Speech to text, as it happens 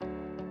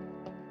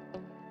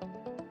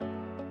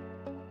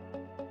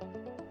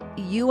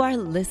You are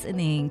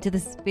listening to the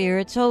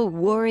Spiritual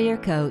Warrior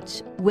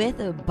Coach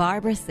with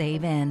Barbara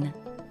Savin,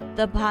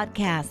 the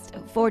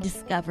podcast for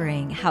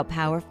discovering how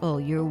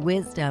powerful your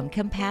wisdom,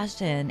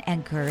 compassion,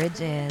 and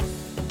courage is.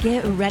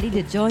 Get ready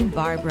to join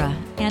Barbara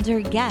and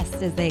her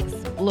guests as they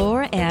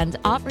explore and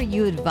offer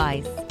you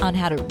advice on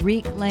how to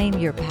reclaim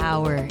your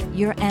power,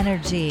 your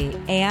energy,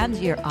 and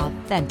your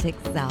authentic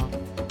self.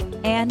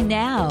 And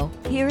now,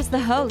 here's the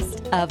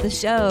host of the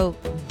show,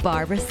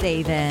 Barbara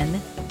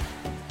Savin.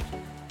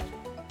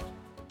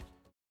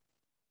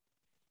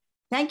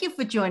 Thank you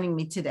for joining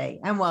me today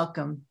and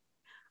welcome.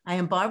 I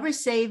am Barbara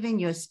Savin,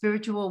 your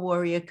spiritual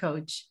warrior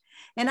coach,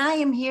 and I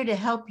am here to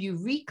help you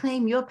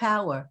reclaim your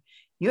power,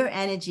 your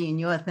energy, and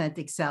your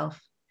authentic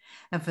self.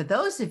 And for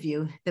those of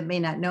you that may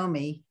not know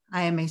me,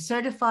 I am a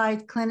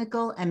certified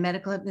clinical and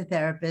medical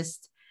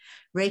hypnotherapist,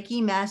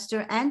 Reiki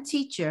master and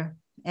teacher,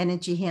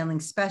 energy healing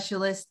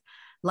specialist,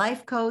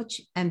 life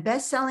coach, and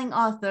best-selling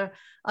author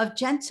of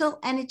Gentle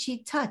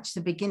Energy Touch,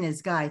 the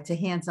Beginner's Guide to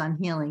Hands-on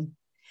Healing.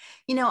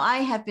 You know, I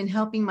have been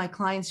helping my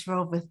clients for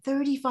over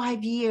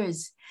 35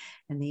 years,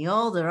 and the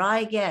older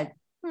I get,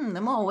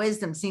 the more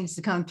wisdom seems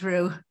to come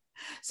through.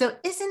 So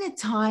isn't it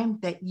time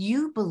that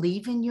you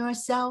believe in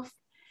yourself?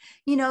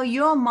 You know,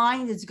 your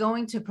mind is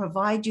going to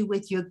provide you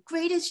with your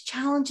greatest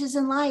challenges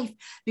in life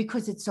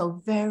because it's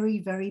so very,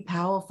 very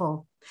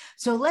powerful.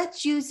 So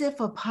let's use it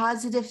for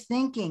positive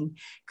thinking,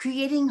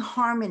 creating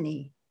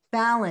harmony,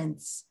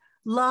 balance,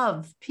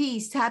 love,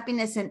 peace,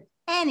 happiness, and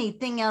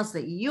anything else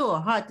that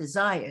your heart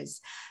desires,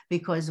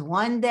 because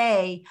one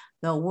day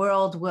the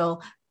world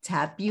will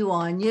tap you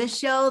on your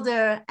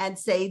shoulder and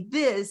say,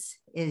 this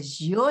is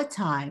your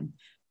time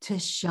to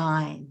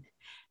shine.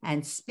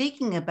 And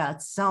speaking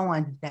about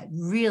someone that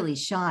really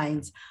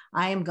shines,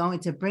 I am going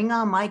to bring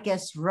on my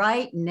guest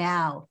right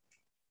now.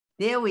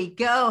 There we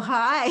go.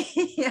 Hi.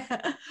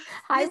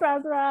 Hi,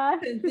 Barbara.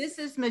 This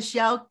is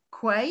Michelle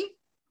Kuei,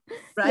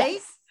 right?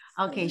 Yes.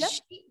 Okay. Yep.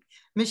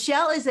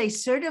 Michelle is a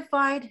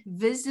certified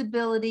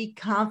visibility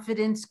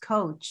confidence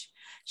coach.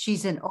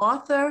 She's an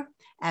author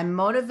and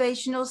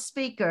motivational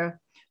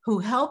speaker who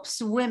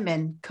helps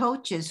women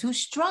coaches who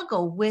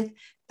struggle with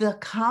the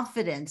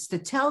confidence to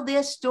tell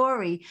their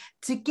story,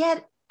 to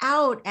get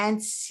out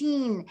and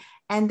seen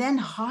and then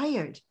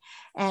hired.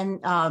 And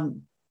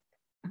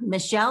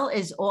Michelle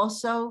is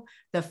also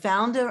the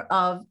founder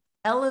of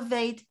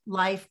Elevate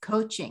Life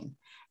Coaching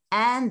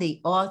and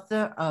the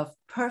author of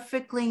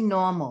Perfectly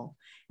Normal,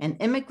 an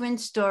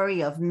immigrant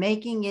story of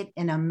making it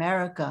in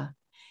America.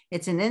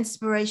 It's an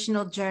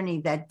inspirational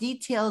journey that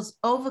details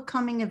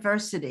overcoming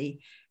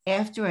adversity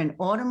after an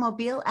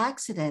automobile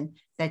accident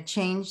that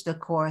changed the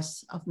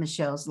course of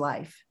Michelle's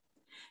life.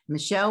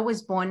 Michelle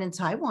was born in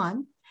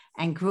Taiwan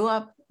and grew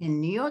up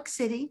in New York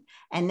City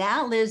and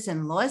now lives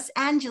in Los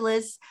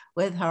Angeles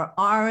with her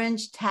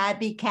orange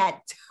tabby cat,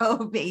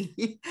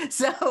 Toby.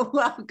 So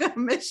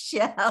welcome,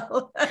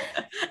 Michelle.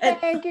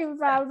 Thank you,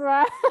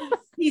 Barbara.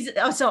 He's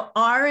also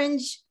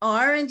orange.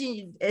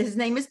 His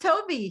name is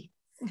Toby.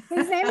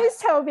 His name is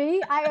Toby.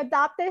 I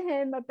adopted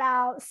him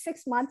about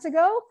 6 months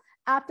ago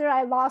after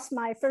I lost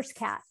my first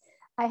cat.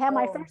 I had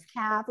my first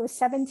cat for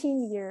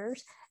 17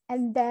 years,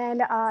 and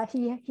then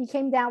he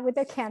came down with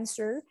a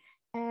cancer.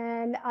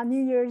 And on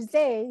New Year's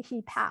Day,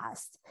 he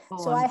passed.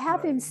 So I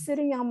have him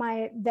sitting on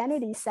my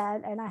vanity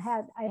set, and I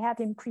had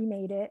him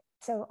cremated.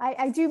 So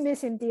I do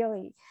miss him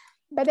dearly.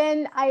 But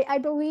then I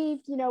believe,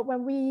 you know,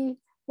 when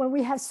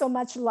we have so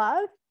much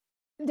love,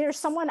 there's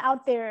someone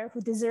out there who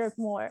deserves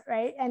more,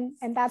 right?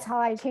 And that's how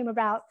I came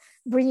about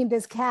bringing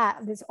this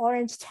cat, this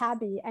orange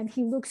tabby, and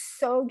he looks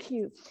so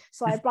cute.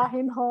 So I brought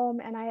him home,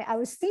 and I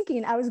was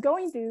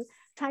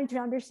trying to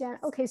understand,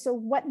 okay, so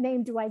what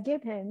name do I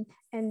give him?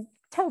 And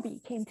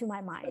Toby came to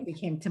my mind. Toby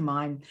came to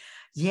mind.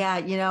 Yeah,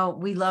 you know,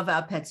 we love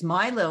our pets.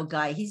 My little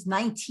guy, he's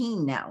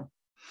 19 now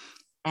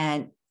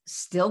and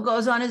still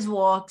goes on his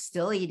walk,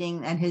 still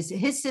eating. And his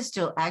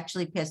sister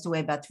actually passed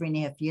away about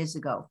 3.5 years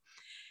ago.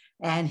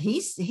 And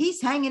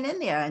he's hanging in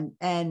there.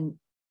 And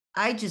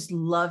I just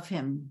love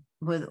him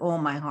with all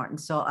my heart and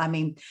soul. I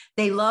mean,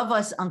 they love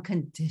us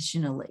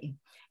unconditionally.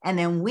 And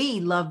then we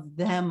love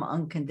them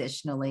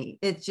unconditionally.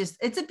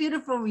 It's a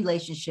beautiful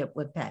relationship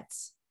with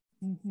pets.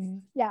 Mm-hmm.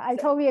 Yeah, I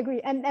totally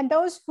agree. And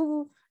those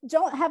who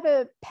don't have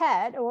a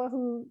pet or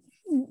who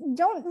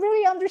don't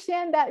really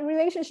understand that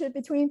relationship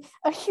between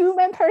a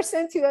human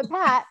person to a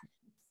pet,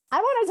 I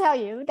want to tell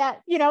you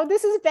that, you know,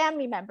 this is a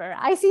family member.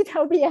 I see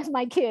Toby as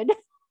my kid.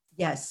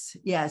 Yes,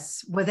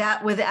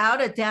 without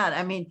a doubt.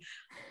 I mean,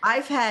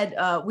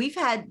 we've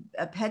had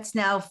pets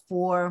now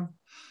for,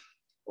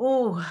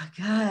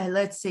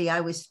 let's see, I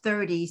was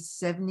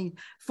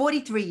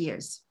 43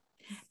 years.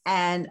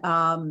 And,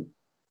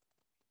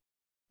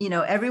 you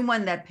know,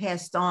 everyone that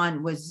passed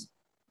on was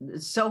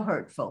so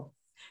hurtful.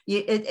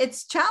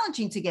 It's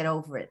challenging to get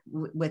over it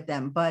with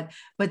them, but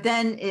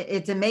then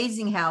it's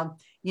amazing how,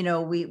 you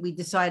know, we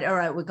decide, all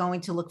right, we're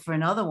going to look for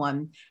another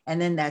one,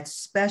 and then that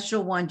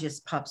special one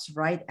just pops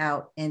right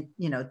out and,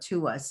 you know,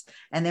 to us,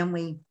 and then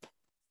we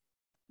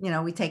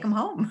take them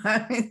home.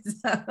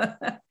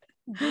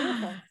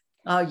 Beautiful.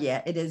 Oh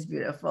yeah, it is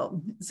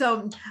beautiful.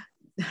 So,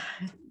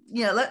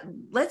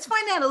 let's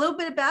find out a little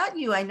bit about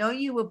you. I know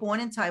you were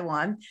born in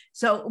Taiwan.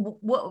 So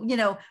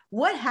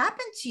what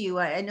happened to you?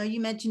 I know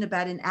you mentioned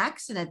about an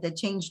accident that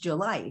changed your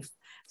life.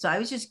 So I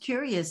was just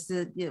curious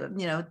to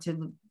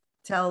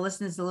tell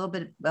listeners a little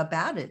bit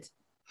about it.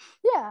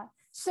 Yeah.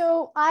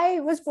 So I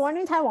was born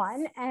in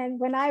Taiwan. And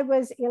when I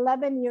was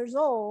 11 years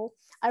old,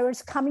 I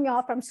was coming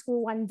off from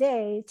school one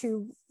day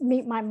to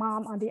meet my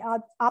mom on the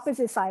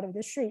opposite side of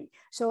the street.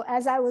 So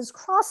as I was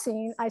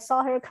crossing, I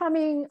saw her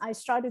coming. I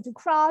started to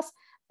cross,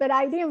 but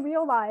I didn't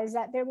realize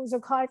that there was a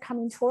car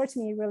coming towards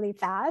me really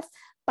fast.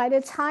 By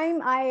the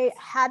time I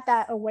had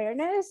that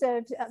awareness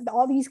of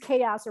all these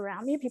chaos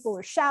around me, people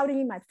were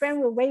shouting, my friend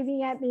were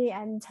waving at me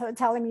and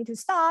telling me to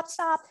stop,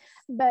 stop,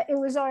 but it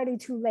was already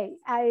too late.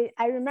 I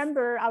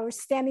remember I was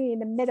standing in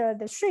the middle of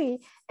the street,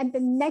 and the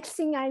next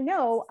thing I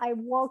know, I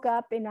woke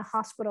up in a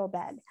hospital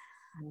bed.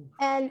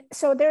 And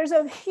so there's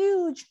a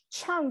huge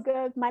chunk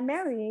of my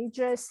memory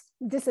just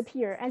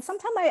disappear. And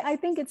sometimes I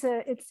think it's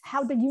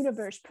how the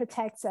universe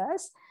protects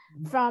us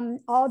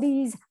from all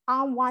these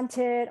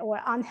unwanted or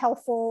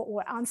unhelpful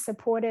or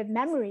unsupported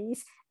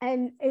memories.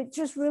 And it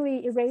just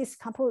really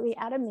erased completely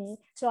out of me.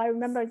 So I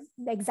remember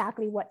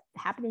exactly what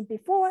happened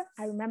before.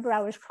 I remember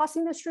I was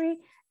crossing the street,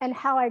 and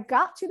how I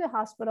got to the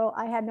hospital,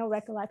 I had no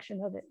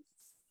recollection of it.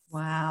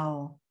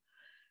 Wow.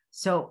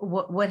 So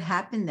what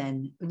happened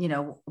then?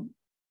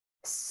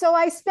 So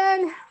I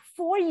spent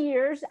 4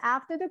 years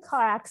after the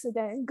car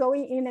accident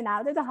going in and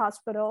out of the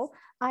hospital.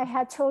 I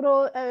had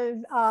total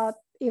of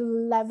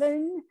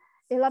 11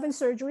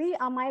 surgery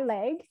on my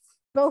leg,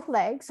 both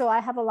legs. So I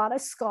have a lot of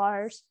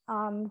scars.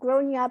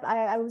 Growing up,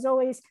 I was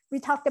always,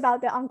 we talked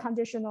about the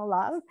unconditional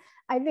love.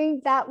 I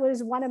think that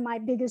was one of my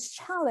biggest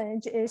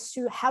challenge, is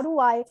to how do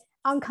I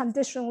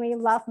unconditionally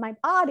love my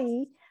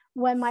body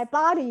when my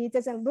body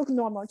doesn't look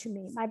normal to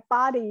me.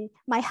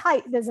 My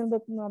height doesn't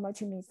look normal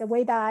to me. The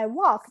way that I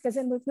walk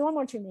doesn't look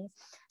normal to me.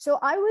 So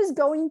I was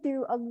going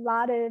through a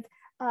lot of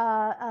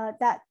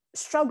that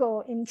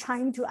struggle in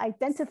trying to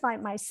identify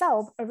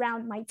myself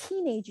around my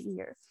teenage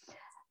year.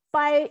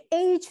 By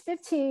age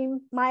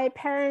 15, my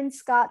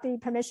parents got the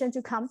permission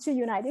to come to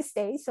United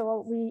States.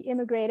 So we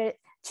immigrated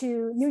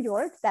to New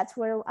York. That's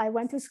where I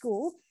went to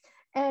school.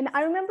 And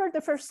I remember the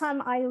first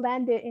time I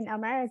landed in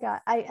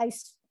America,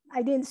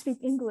 I didn't speak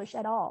English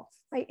at all.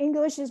 Like,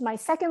 English is my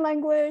second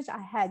language.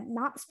 I had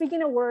not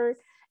spoken a word.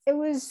 It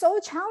was so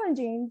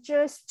challenging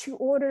just to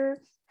order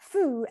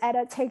food at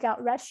a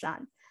takeout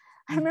restaurant.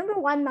 I remember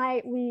one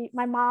night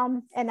my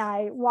mom and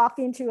I walked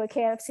into a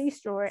KFC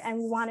store and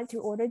we wanted to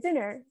order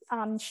dinner.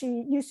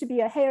 She used to be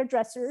a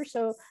hairdresser.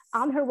 So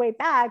on her way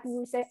back, we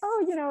would say,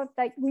 oh,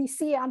 like we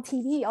see it on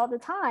TV all the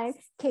time,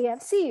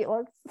 KFC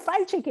or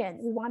fried chicken.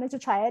 We wanted to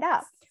try it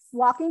out.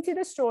 Walk into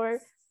the store,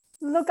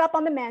 look up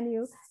on the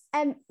menu,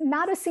 and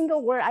not a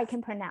single word I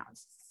can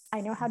pronounce.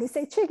 I know how to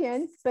say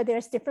chicken, but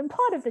there's different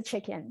part of the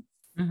chicken.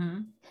 Mm-hmm.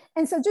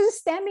 And so just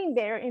standing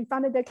there in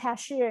front of the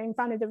cashier, in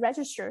front of the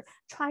register,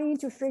 trying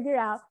to figure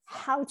out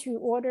how to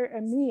order a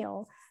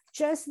meal,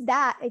 just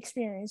that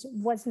experience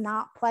was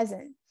not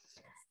pleasant.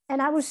 And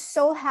I was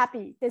so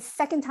happy. The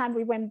second time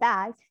we went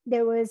back,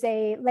 there was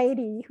a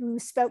lady who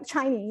spoke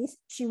Chinese.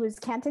 She was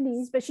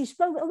Cantonese, but she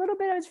spoke a little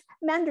bit of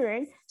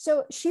Mandarin.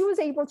 So she was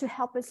able to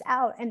help us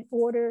out and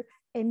order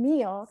a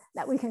meal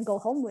that we can go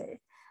home with.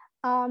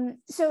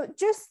 So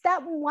just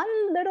that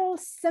one little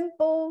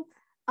simple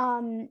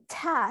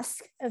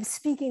task of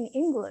speaking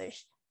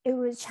English, it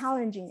was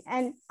challenging.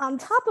 And on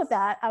top of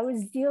that, I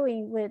was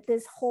dealing with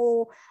this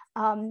whole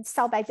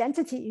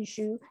self-identity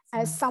issue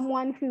as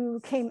someone who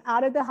came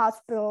out of the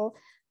hospital.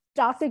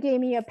 Doctor gave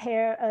me a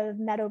pair of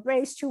metal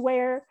braces to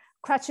wear,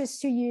 crutches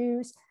to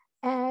use.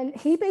 And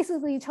he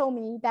basically told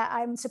me that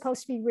I'm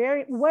supposed to be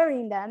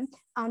wearing them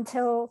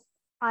until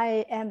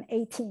I am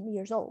 18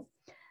 years old,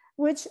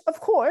 which of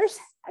course,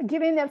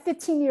 given a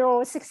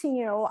 15-year-old,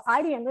 16-year-old,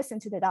 I didn't listen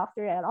to the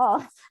doctor at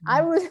all.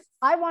 I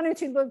wanted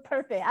to look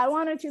perfect. I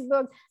wanted to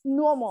look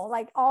normal,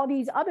 like all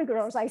these other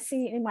girls I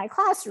see in my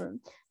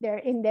classroom. They're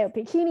in their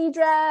bikini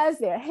dress,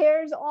 their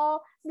hair's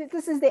all,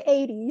 this is the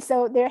 80s.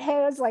 So their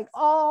hair's like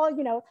all,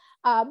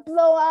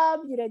 blow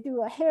up,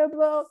 do a hair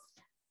blow.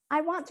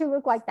 I want to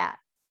look like that.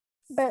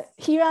 But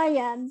here I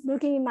am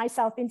looking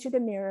myself into the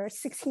mirror,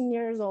 16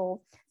 years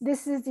old.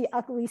 This is the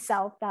ugly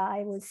self that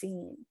I was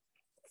seeing.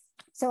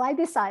 So I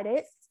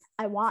decided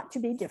I want to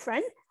be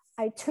different.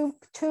 I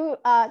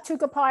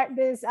took apart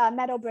this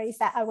metal brace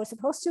that I was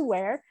supposed to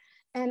wear,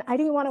 and I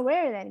didn't want to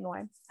wear it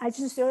anymore. I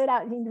just threw it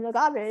out into the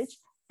garbage,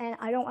 and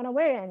I don't want to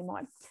wear it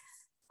anymore.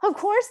 Of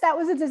course, that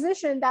was a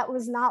decision that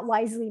was not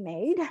wisely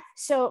made.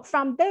 So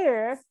from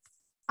there,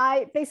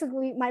 my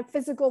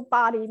physical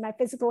body, my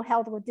physical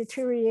health was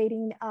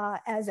deteriorating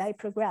as I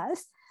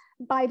progressed.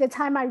 By the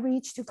time I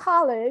reached to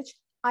college,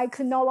 I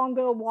could no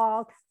longer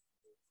walk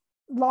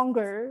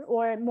longer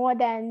or more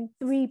than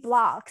 3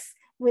 blocks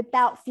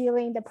without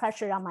feeling the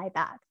pressure on my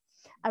back.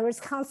 I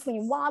was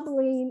constantly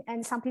wobbling,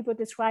 and some people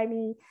describe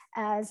me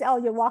as, oh,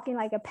 you're walking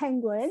like a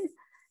penguin.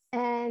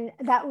 And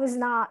that was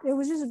not, it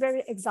was just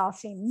very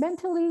exhausting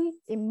mentally,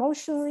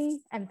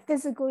 emotionally, and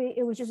physically.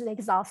 It was just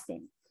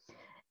exhausting.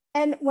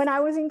 And when I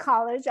was in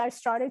college, I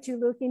started to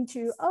look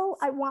into, oh,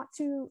 I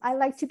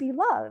like to be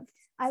loved.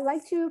 I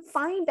like to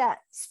find that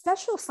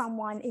special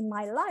someone in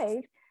my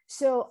life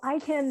so I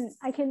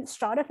can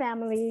start a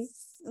family,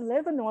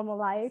 live a normal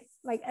life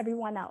like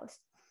everyone else.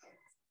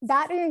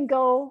 That didn't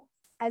go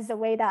as the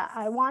way that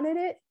I wanted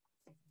it.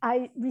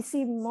 I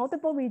received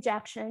multiple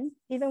rejection.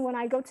 Even when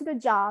I go to the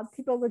job,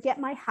 people look at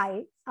my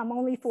height. I'm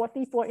only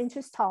 44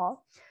 inches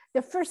tall.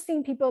 The first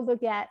thing people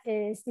look at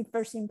is the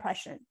first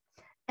impression.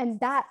 And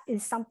that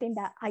is something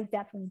that I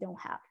definitely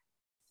don't have.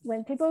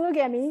 When people look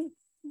at me,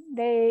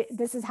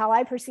 this is how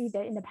I perceived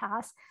it in the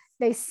past.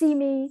 They see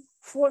me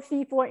 4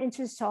 feet 4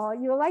 inches tall.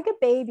 You're like a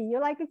baby.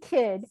 You're like a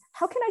kid.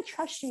 How can I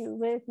trust you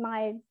with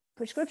my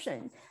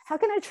prescription? How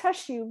can I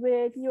trust you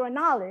with your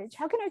knowledge?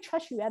 How can I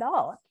trust you at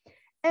all?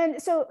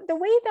 And so the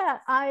way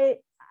that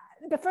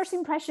the first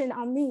impression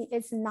on me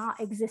is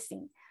not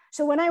existing.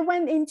 So when I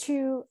went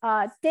into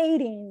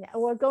dating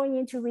or going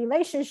into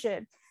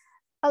relationship,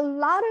 a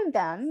lot of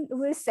them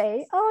will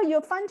say, oh,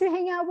 you're fun to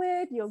hang out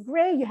with, you're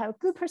great, you have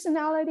good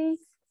personality.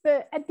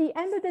 But at the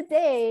end of the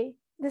day,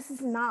 this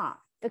is not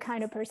the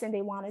kind of person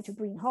they wanted to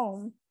bring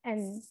home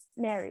and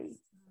marry.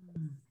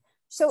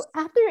 So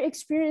after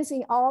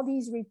experiencing all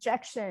these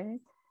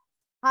rejection,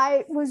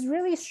 I was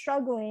really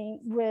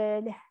struggling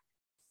with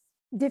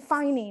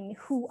defining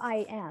who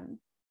I am.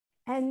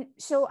 And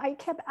so I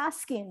kept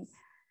asking,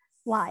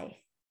 why?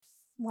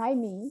 Why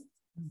me?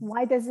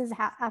 Why does this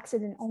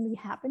accident only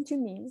happen to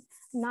me,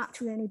 not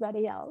to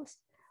anybody else?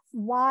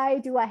 Why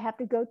do I have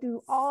to go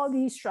through all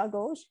these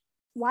struggles?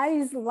 Why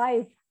is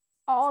life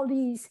all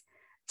these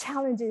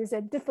challenges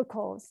and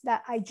difficulties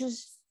that I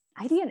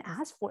didn't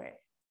ask for it?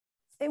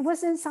 It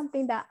wasn't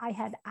something that I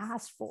had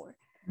asked for.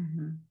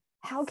 Mm-hmm.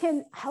 How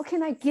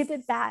can I give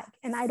it back?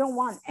 And I don't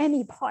want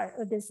any part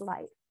of this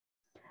life.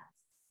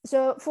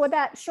 So for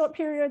that short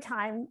period of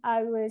time,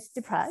 I was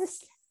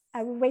depressed.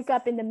 I would wake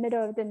up in the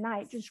middle of the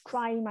night, just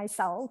crying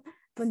myself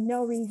for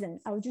no reason.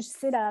 I would just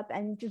sit up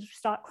and just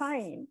start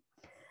crying.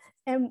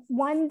 And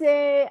one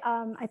day,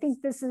 I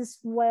think this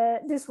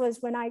was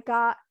when I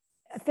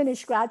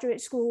finished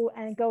graduate school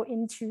and go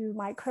into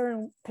my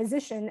current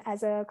position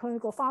as a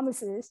clinical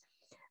pharmacist.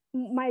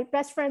 My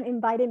best friend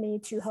invited me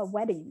to her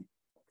wedding.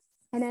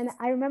 And then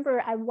I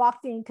remember I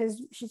walked in because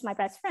she's my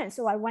best friend.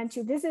 So I went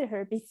to visit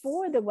her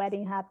before the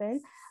wedding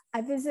happened.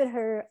 I visited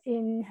her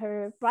in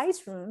her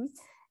bride's room.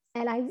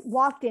 And I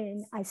walked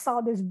in, I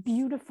saw this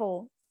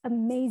beautiful,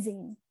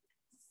 amazing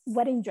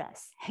wedding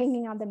dress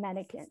hanging on the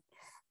mannequin.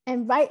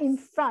 And right in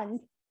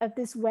front of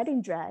this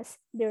wedding dress,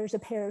 there's a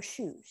pair of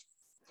shoes.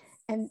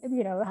 And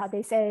you know how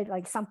they say,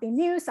 like, something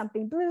new,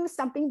 something blue,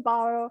 something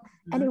borrowed.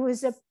 Mm-hmm. And it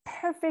was a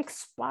perfect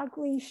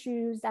sparkling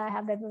shoes that I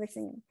have ever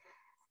seen.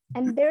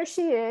 And there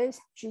she is,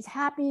 she's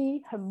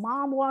happy. Her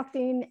mom walked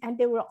in and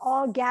they were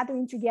all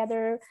gathering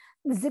together,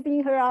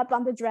 zipping her up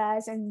on the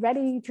dress and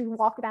ready to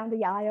walk down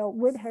the aisle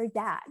with her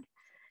dad.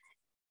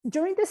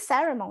 During the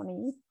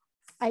ceremony,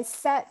 I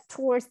sat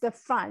towards the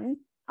front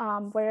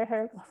where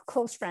her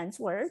close friends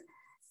were.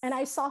 And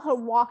I saw her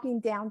walking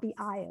down the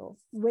aisle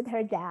with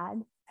her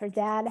dad. Her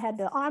dad had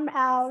the arm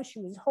out. She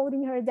was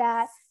holding her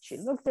dad. She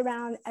looked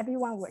around.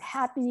 Everyone were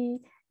happy.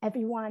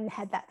 Everyone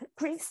had that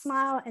great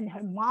smile, and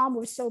her mom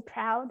was so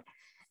proud.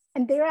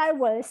 And there I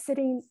was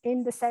sitting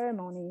in the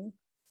ceremony.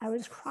 I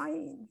was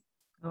crying.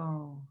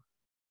 Oh.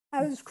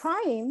 I was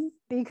crying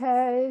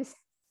because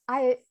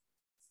I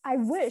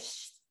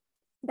wish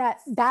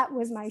that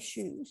was my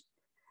shoes.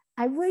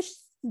 I wish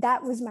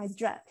that was my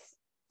dress.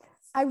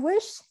 I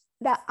wish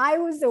that I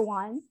was the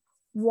one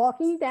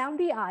walking down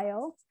the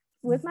aisle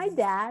with my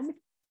dad,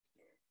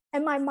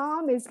 and my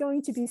mom is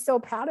going to be so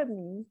proud of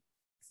me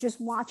just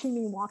watching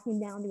me walking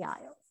down the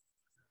aisle.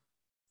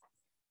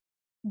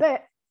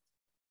 But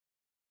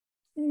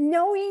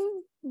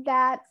knowing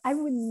that I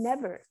would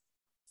never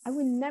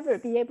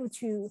be able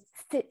to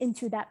fit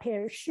into that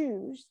pair of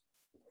shoes,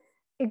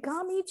 it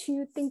got me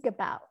to think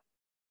about,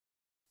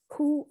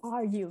 who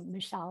are you,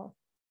 Michelle?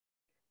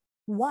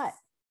 What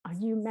are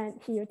you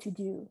meant here to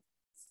do?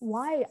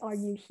 Why are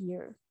you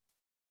here?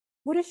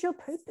 What is your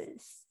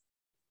purpose?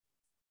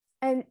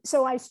 And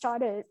so I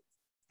started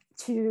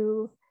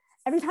to,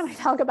 every time I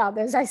talk about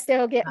this, I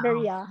still get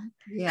very I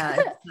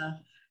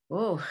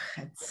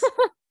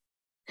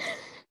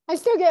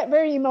still get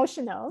very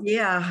emotional.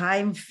 Yeah,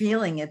 I'm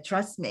feeling it.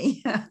 Trust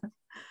me.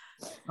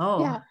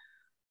 Yeah.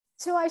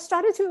 So I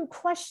started to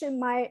question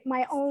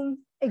my own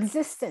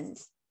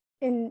existence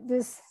in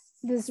this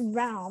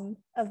realm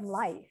of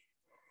life.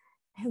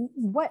 And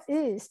what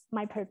is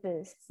my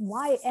purpose?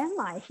 Why am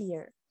I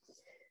here?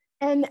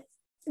 And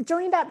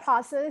during that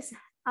process,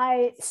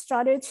 I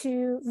started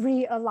to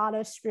read a lot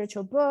of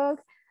spiritual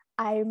books.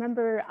 I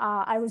remember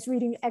I was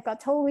reading Eckhart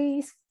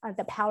Tolle's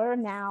The Power of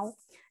Now.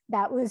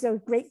 That was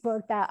a great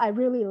book that I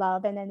really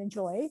love and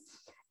enjoy.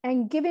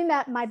 And given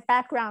that my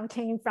background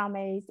came from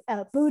a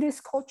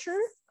Buddhist culture,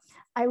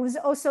 I was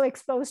also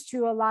exposed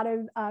to a lot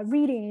of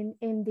reading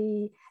in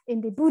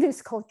the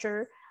Buddhist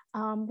culture,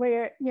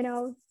 where, you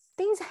know,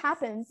 things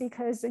happen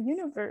because the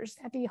universe,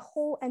 the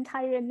whole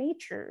entire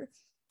nature,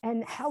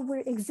 and how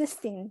we're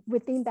existing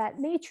within that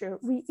nature,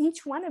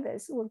 each one of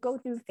us will go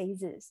through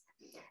phases.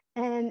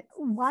 And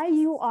why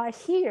you are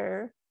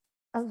here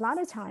a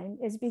lot of time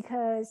is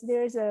because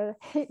there's a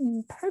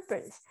hidden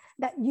purpose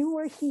that you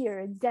were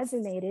here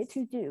designated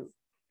to do.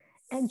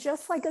 And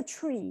just like a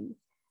tree,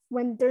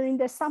 when during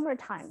the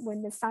summertime,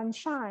 when the sun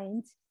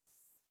shines,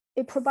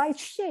 it provides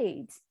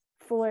shades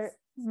for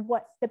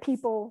what the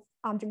people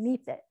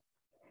underneath it.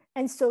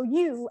 And so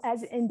you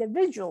as an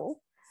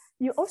individual,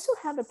 you also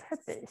have a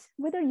purpose,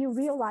 whether you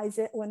realize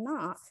it or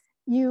not.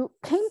 You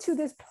came to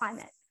this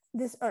planet,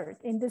 this earth,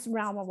 in this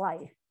realm of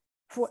life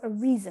for a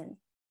reason.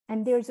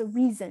 And there's a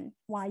reason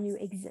why you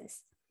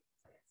exist.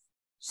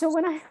 So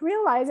when I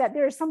realized that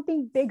there's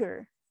something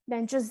bigger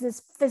than just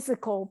this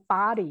physical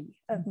body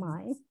of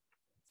mine,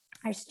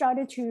 I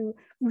started to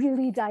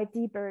really dive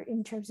deeper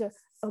in terms of,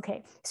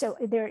 okay, so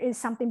there is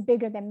something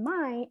bigger than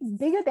mine,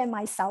 bigger than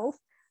myself.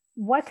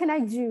 What can I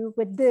do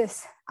with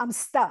this? I'm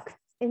stuck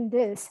in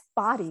this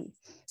body.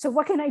 So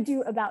what can I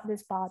do about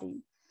this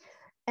body?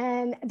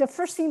 And the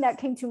first thing that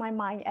came to my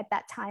mind at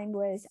that time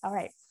was, all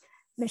right,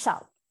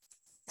 Michelle,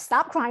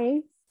 stop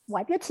crying,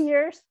 wipe your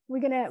tears.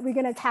 We're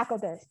gonna tackle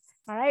this.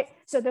 All right.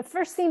 So the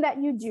first thing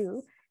that you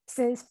do,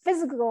 since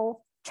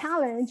physical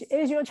challenge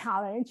is your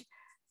challenge,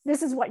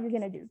 this is what you're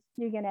gonna do.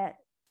 You're gonna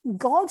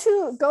go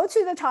to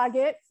the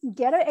target,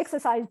 get an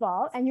exercise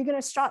ball, and you're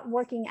gonna start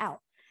working out.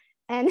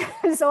 And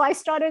so I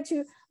started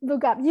to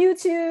look up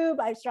YouTube.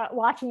 I started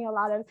watching a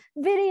lot of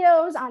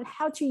videos on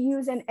how to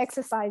use an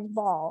exercise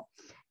ball.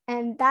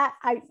 And that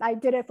I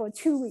did it for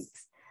 2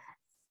 weeks.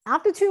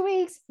 After 2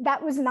 weeks,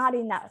 that was not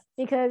enough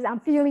because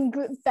I'm feeling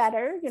good,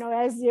 better. You know,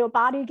 as your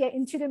body get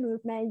into the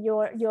movement,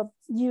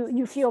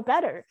 you feel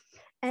better.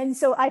 And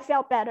so I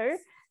felt better.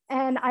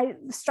 And I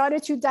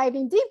started to dive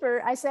in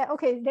deeper. I said,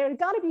 okay, there's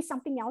got to be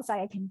something else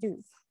I can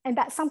do. And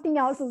that something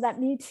else led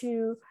me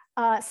to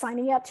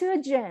signing up to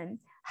a gym,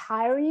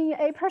 hiring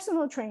a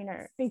personal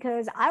trainer,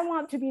 because I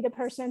want to be the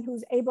person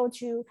who's able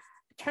to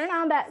turn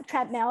on that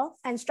treadmill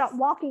and start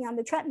walking on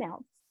the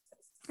treadmill.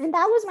 And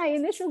that was my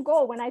initial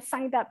goal when I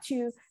signed up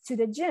to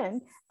the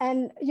gym.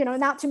 And, you know,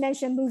 not to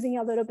mention losing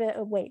a little bit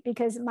of weight,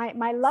 because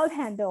my love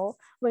handle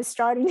was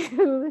starting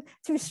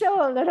to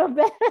show a little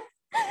bit.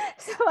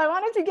 So I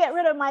wanted to get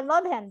rid of my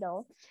love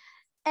handle.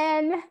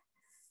 And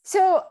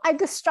so I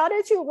just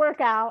started to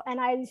work out, and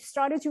I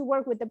started to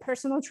work with the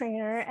personal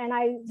trainer. And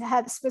I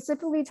had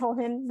specifically told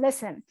him,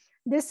 listen,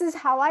 this is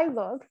how I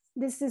look.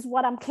 This is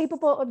what I'm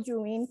capable of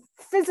doing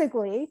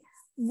physically.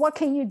 What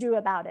can you do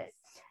about it?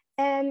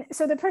 And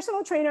so the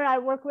personal trainer I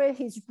work with,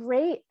 he's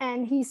great.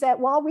 And he said,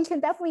 well, we can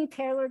definitely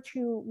tailor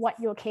to what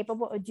you're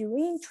capable of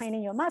doing,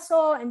 training your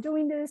muscle and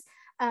doing this,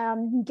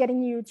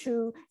 getting you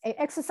to an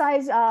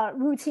exercise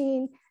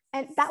routine.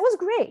 And that was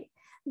great.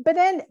 But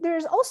then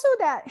there's also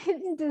that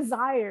hidden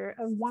desire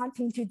of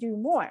wanting to do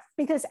more,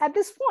 because at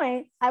this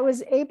point, I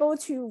was able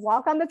to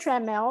walk on the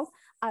treadmill.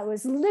 I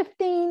was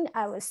lifting,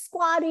 I was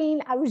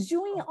squatting, I was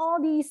doing all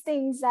these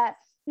things that,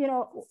 you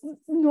know,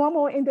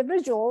 normal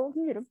individual,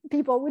 you know,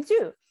 people would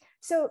do.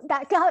 So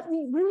that got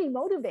me really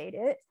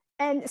motivated.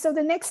 And so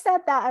the next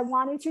step that I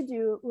wanted to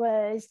do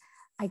was,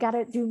 I got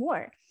to do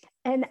more.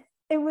 And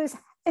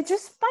it's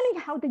just funny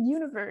how the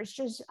universe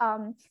just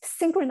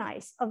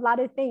synchronized a lot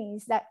of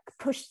things that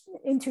push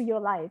into your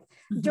life.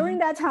 Mm-hmm. During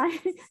that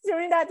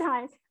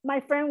time, my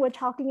friend was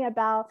talking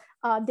about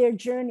their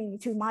journey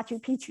to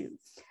Machu Picchu,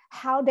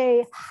 how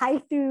they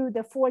hike through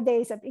the 4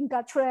 days of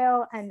Inca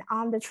Trail, and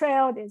on the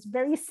trail, there's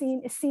very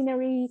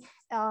scenery.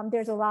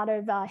 There's a lot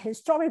of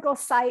historical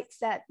sites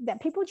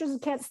that people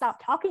just can't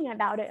stop talking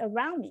about it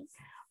around me.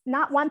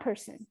 Not one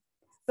person,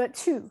 but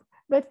two,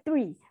 but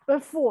three,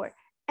 but four.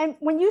 And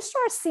when you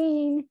start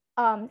seeing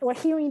or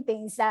hearing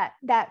things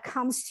that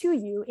comes to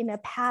you in a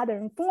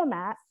pattern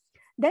format,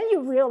 then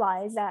you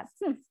realize that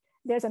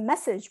there's a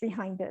message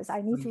behind this.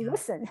 I need to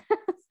listen.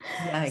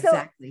 Yeah,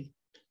 exactly.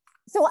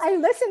 So I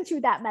listened to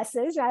that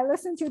message. I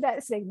listened to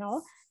that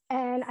signal.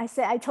 And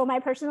I told my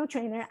personal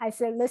trainer, I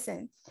said,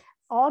 listen,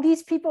 all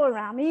these people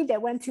around me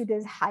that went to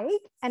this hike,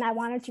 and I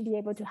wanted to be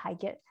able to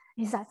hike it.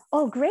 He's like,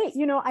 oh, great.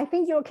 You know, I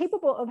think you're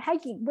capable of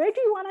hiking. Where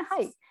do you want to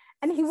hike?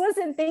 And he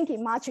wasn't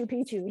thinking Machu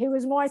Picchu. He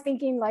was more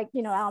thinking like,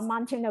 you know, our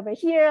mountain over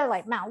here,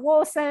 like Mount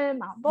Wilson,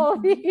 Mount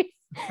Boldy.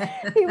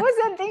 He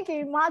wasn't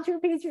thinking Machu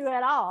Picchu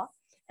at all.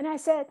 And I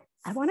said,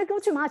 I want to go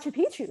to Machu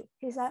Picchu.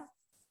 He's like,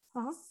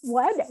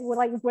 what?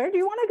 Like, where do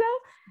you want to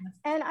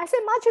go? And I said,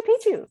 Machu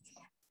Picchu.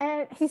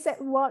 And he said,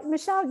 well,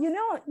 Michelle, you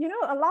know,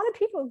 a lot of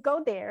people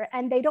go there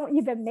and they don't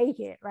even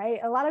make it, right?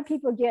 A lot of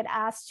people get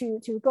asked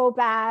to go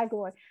back,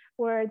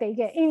 or they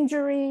get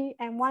injury.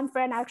 And one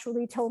friend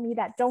actually told me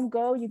that don't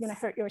go, you're going to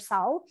hurt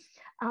yourself.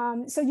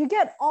 So you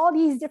get all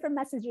these different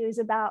messages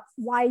about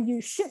why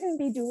you shouldn't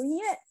be doing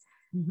it.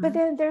 Mm-hmm. But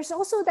then there's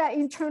also that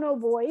internal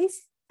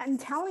voice and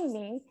telling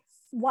me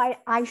why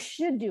I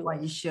should do it. Why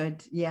you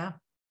should, yeah.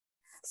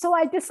 So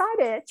I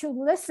decided to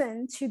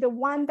listen to the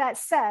one that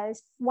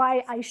says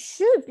why I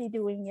should be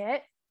doing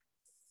it.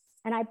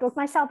 And I booked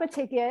myself a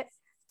ticket,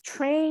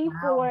 trained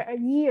for a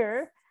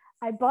year.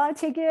 I bought a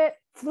ticket,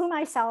 flew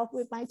myself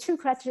with my 2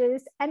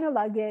 crutches and a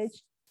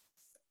luggage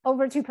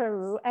over to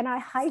Peru, and I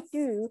hiked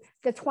through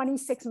the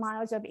 26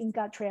 miles of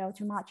Inca Trail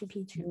to Machu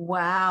Picchu.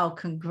 Wow,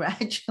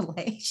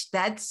 congratulations.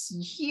 That's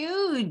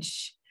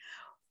huge.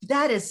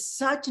 That is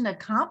such an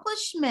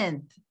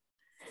accomplishment.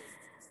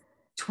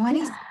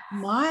 20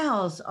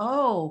 miles.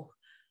 Oh,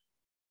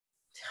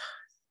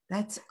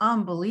 that's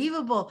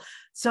unbelievable.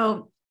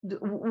 So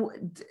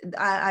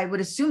I would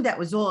assume that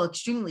was all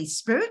extremely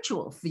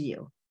spiritual for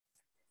you.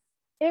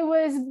 It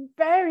was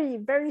very,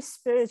 very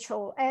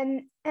spiritual.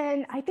 And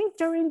I think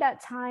during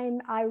that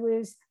time, I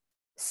was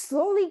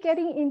slowly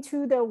getting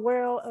into the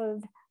world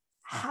of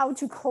how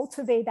to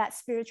cultivate that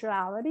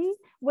spirituality.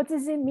 What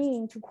does it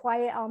mean to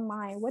quiet our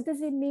mind? What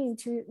does it mean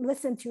to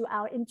listen to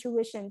our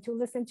intuition, to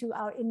listen to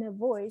our inner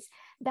voice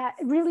that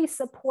really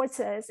supports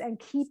us and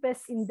keep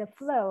us in the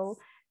flow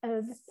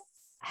of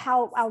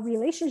how our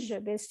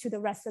relationship is to the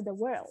rest of the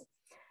world?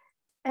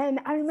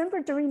 And I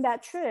remember during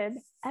that trip,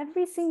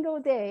 every single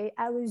day,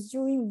 I was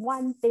doing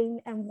one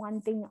thing and one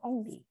thing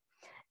only.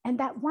 And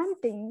that one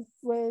thing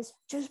was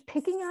just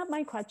picking up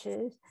my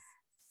crutches,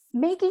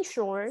 making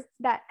sure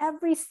that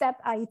every step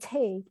I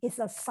take is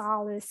a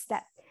solid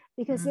step,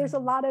 because there's a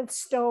lot of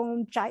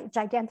stone,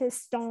 gigantic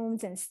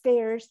stones and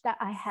stairs that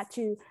I had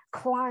to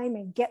climb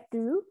and get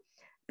through.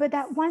 But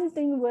that one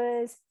thing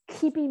was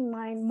keeping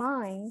my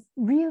mind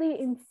really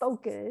in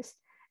focus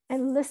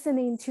and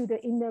listening to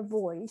the inner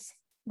voice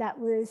that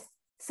was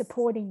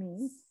supporting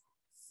me,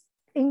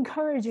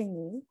 encouraging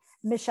me.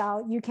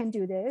 Michelle, you can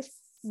do this.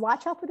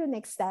 Watch out for the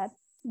next step.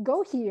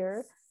 Go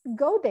here,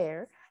 go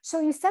there. So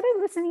instead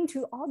of listening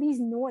to all these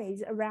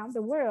noise around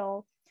the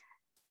world,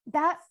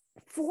 that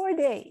 4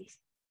 days,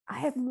 I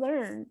have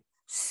learned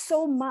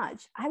so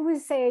much. I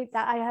would say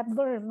that I have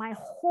learned my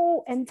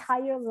whole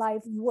entire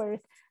life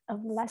worth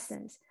of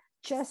lessons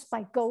just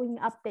by going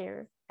up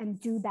there and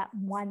do that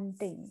one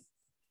thing.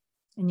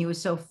 And you were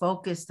so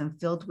focused and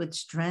filled with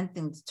strength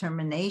and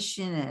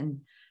determination,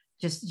 and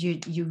just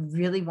you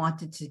really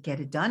wanted to get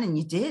it done, and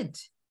you did.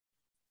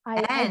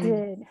 I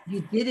did.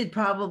 You did it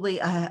probably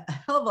a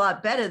hell of a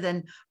lot better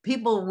than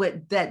people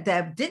with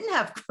that didn't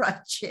have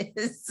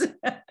crutches.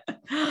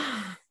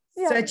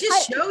 So it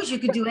just shows you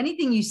could do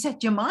anything you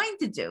set your mind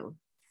to do.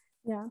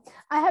 Yeah,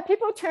 I had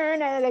people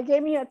turn and they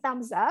gave me a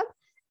thumbs up,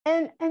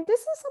 and this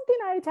is something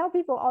I tell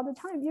people all the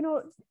time. You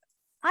know,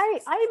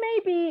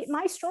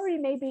 my story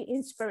may be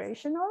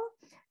inspirational,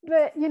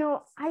 but you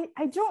know,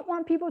 I don't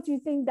want people to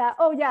think that,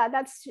 oh yeah,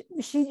 that's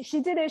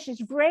she did it,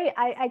 she's great.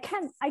 I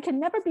can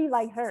never be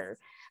like her.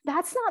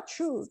 That's not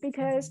true,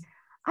 because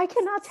I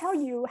cannot tell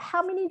you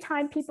how many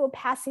times people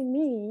passing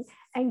me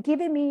and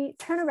giving me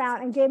turn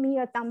around and gave me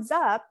a thumbs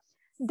up.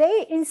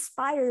 They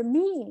inspire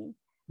me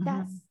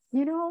that,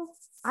 you know,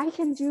 I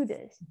can do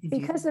this.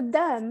 Because of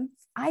them,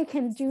 I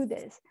can do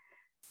this.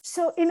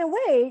 So in a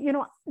way, you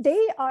know,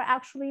 they are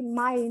actually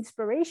my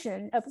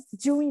inspiration of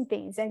doing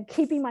things and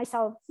keeping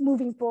myself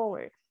moving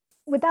forward.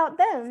 Without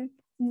them,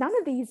 none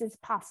of these is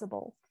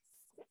possible,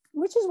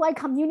 which is why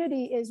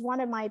community is one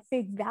of my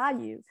big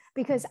value,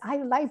 because I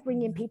like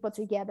bringing people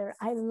together.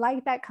 I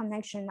like that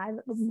connection. I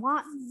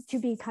want to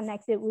be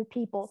connected with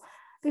people,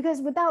 because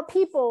without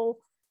people,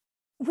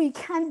 we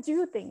can't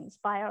do things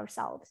by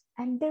ourselves.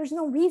 And there's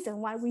no reason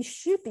why we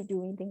should be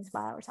doing things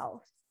by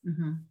ourselves.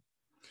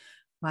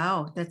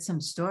 Wow, that's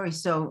some story.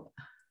 So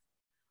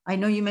I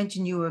know you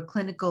mentioned you were a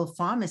clinical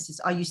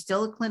pharmacist. Are you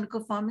still a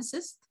clinical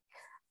pharmacist?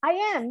 I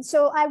am.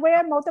 So I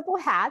wear multiple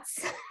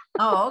hats.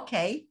 Oh,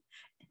 okay.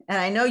 And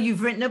I know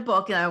you've written a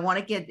book, and I want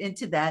to get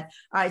into that.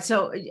 All right.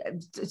 So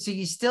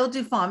you still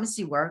do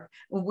pharmacy work.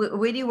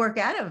 Where do you work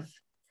out of?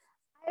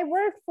 I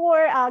work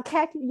for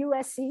CAC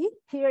USC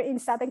here in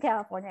Southern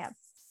California.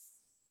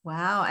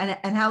 Wow.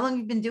 And how long have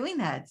you been doing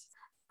that?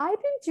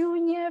 I've been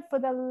doing it for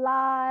the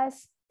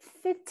last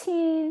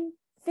 15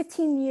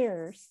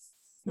 years.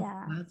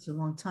 Yeah. Oh, that's a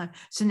long time.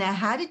 So now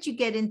how did you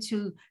get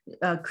into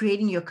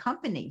creating your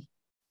company?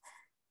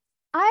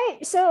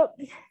 It's a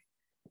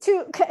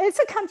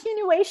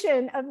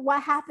continuation of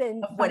what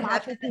happened. What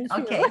happened?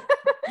 Okay.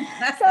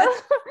 So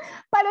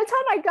by the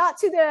time I got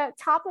to the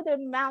top of the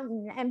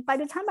mountain, and by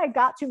the time I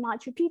got to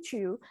Machu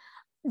Picchu,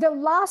 the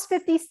last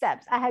 50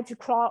 steps I had to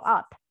crawl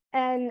up,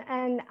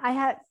 and I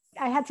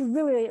had to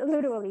really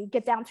literally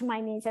get down to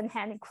my knees and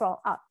hand and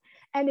crawl up.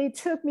 And it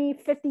took me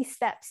 50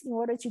 steps in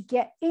order to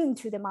get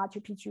into the Machu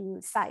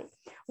Picchu site.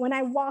 When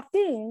I walked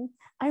in,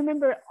 I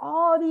remember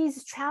all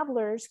these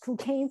travelers who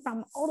came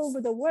from all over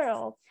the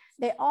world.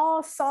 They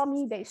all saw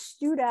me, they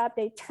stood up,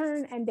 they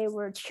turned, and they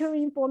were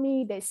cheering for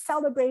me, they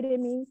celebrated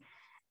me.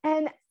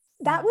 And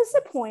that was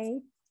the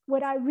point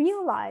where I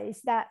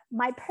realized that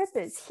my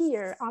purpose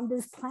here on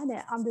this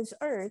planet, on this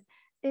earth,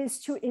 is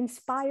to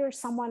inspire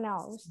someone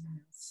else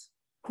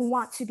who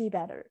wants to be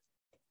better,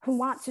 who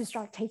wants to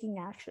start taking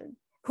action,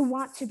 who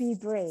want to be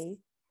brave,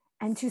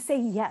 and to say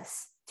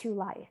yes to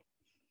life.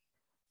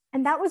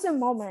 And that was a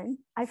moment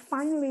I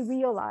finally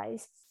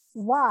realized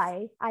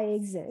why I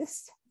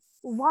exist,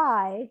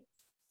 why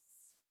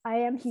I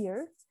am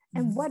here,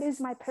 and what is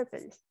my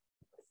purpose.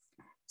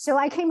 So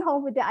I came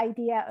home with the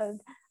idea of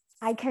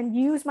I can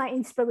use my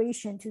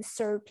inspiration to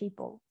serve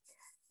people.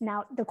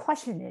 Now, the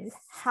question is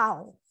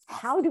how?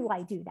 How do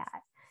I do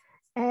that?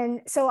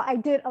 And so I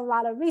did a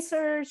lot of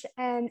research.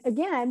 And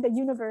again, the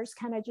universe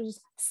kind of just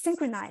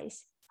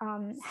synchronized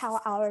how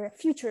our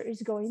future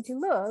is going to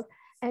look.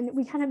 And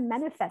we kind of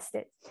manifest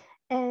it.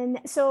 And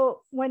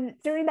so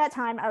during that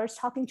time, I was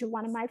talking to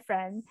one of my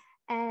friends,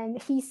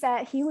 and he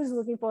said he was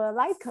looking for a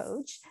life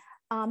coach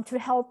to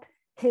help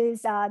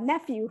his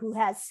nephew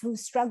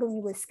who's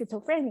struggling with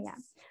schizophrenia.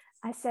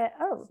 I said,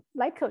 oh,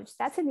 life coach,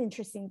 that's an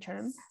interesting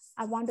term.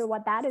 I wonder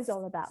what that is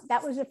all about.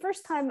 That was the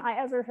first time I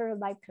ever heard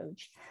life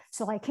coach.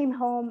 So I came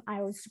home,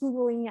 I was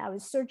Googling, I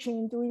was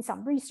searching, doing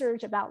some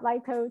research about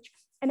life coach.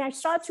 And I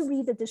started to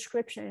read the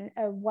description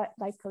of what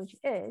life coach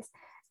is.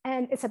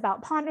 And it's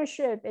about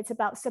partnership, it's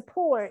about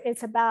support,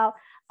 it's about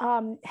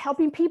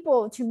helping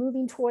people to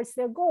moving towards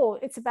their goal.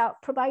 It's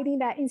about providing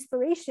that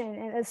inspiration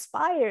and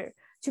aspire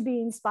to be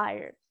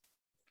inspired.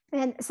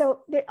 And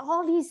so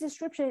all these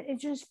descriptions, it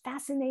just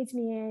fascinates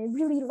me, and it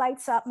really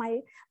lights up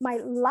my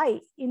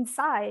light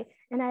inside.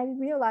 And I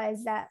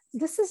realized that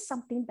this is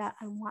something that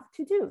I want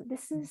to do.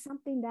 This is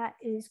something that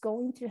is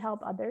going to help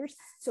others.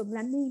 So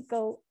let me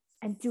go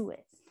and do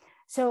it.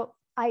 So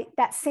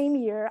that same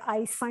year,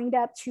 I signed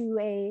up to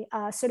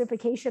a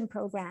certification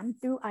program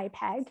through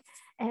IPAG.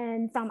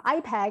 And from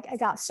IPAG, I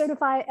got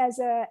certified as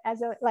a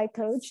life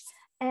coach.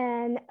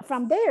 And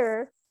from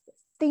there,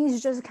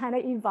 things just kind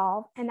of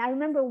evolved. And I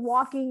remember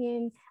walking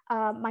in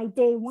my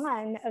day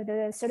one of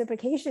the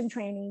certification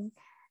training,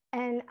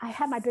 and I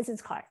had my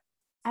business card.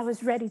 I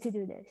was ready to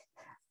do this.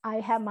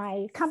 I had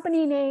my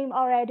company name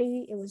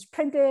already. It was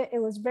printed. It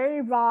was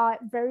very raw,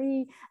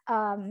 very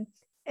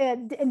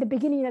in the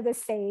beginning of the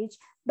stage,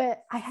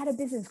 but I had a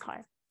business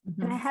card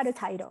and I had a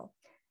title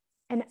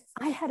and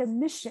I had a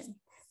mission.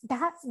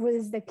 That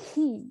was the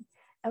key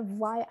of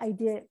why I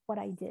did what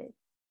I did.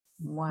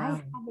 Wow. I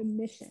have a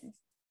mission.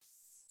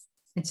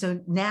 And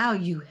so now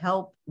you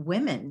help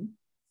women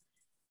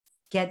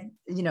get,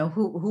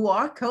 who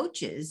are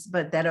coaches,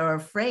 but that are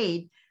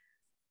afraid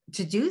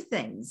to do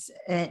things,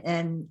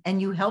 and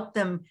you help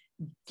them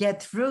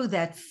get through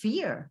that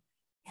fear.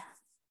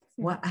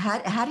 Yeah.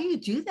 How do you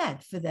do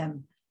that for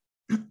them?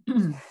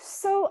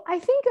 So I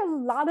think a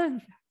lot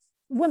of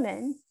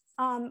women,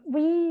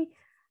 we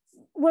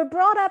were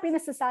brought up in a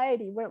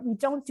society where we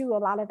don't do a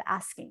lot of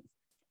asking.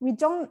 We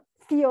don't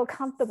feel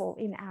comfortable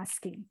in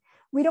asking.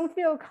 We don't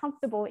feel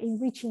comfortable in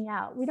reaching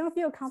out. We don't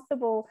feel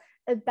comfortable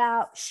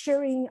about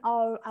sharing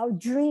our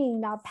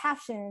dream, our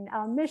passion,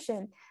 our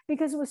mission,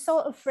 because we're so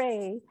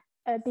afraid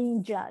of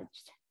being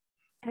judged.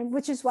 And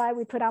which is why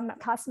we put on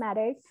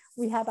cosmetic,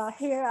 we have our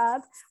hair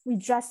up, we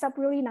dress up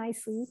really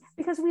nicely,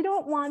 because we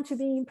don't want to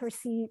be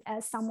perceived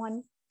as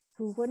someone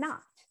who we're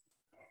not.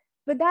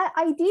 But that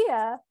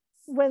idea,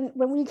 when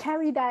we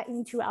carry that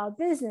into our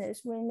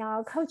business, when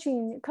our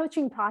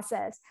coaching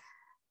process,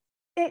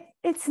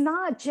 it's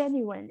not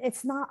genuine,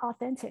 it's not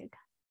authentic.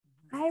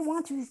 I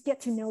want to get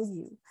to know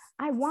you.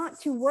 I want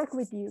to work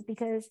with you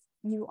because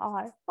you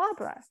are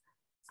Barbara.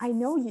 I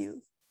know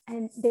you,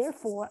 and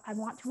therefore I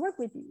want to work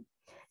with you.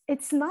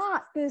 It's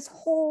not this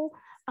whole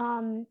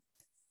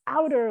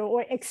outer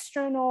or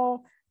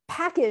external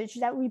package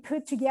that we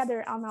put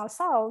together on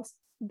ourselves.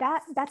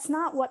 That's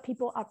not what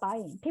people are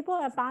buying. People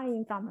are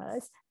buying from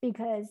us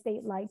because they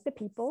like the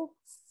people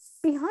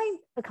behind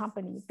the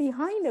company,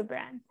 behind the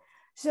brand.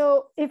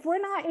 So if we're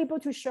not able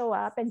to show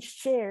up and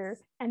share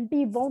and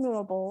be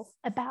vulnerable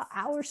about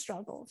our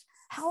struggles,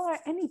 how are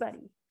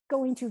anybody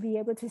going to be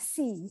able to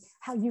see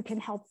how you can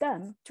help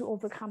them to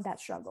overcome that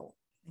struggle?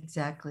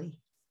 Exactly.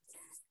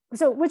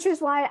 So, which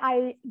is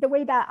why the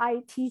way that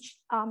I teach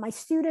my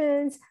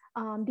students,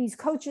 these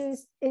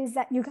coaches, is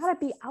that you got to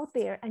be out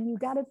there and you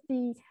got to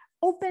be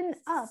open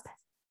up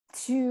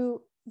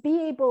to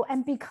be able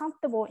and be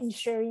comfortable in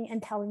sharing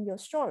and telling your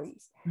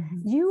stories.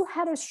 Mm-hmm. You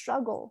had a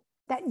struggle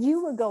that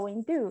you were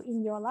going through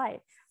in your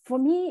life. For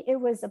me, it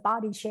was the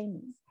body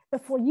shaming,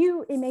 but for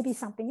you, it may be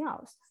something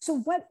else. So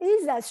what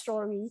is that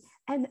story?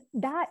 And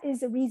that is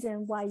the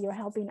reason why you're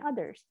helping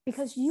others,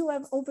 because you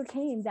have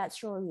overcame that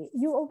story.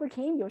 You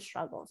overcame your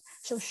struggles.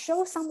 So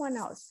show someone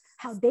else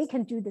how they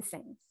can do the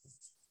same.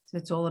 So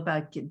it's all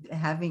about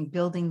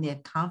building their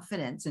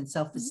confidence and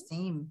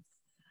self-esteem.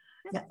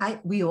 Mm-hmm.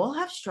 We all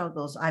have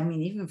struggles. I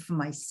mean, even for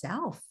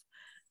myself,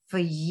 for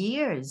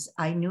years,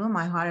 I knew in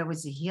my heart I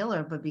was a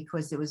healer, but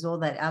because there was all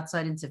that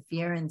outside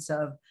interference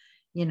of,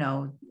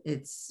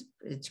 it's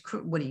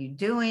what are you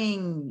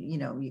doing?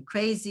 You're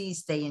crazy,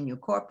 stay in your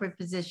corporate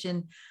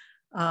position.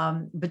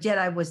 But yet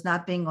I was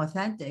not being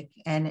authentic.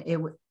 And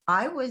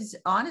I was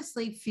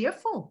honestly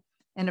fearful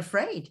and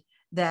afraid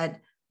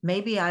that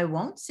maybe I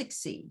won't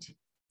succeed,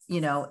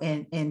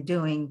 in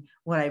doing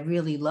what I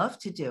really love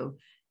to do.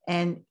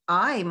 And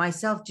I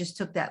myself just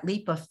took that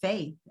leap of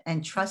faith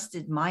and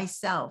trusted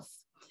myself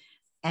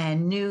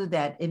and knew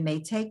that it may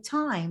take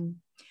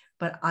time,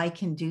 but I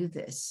can do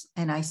this.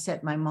 And I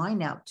set my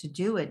mind out to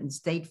do it and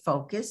stayed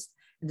focused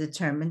and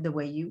determined the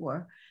way you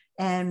were.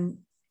 And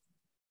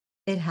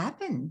it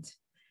happened.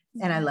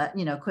 And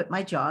I quit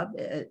my job.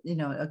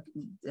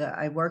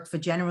 I worked for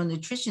General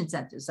Nutrition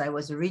Centers. I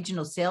was a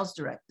regional sales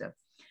director,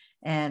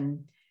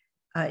 and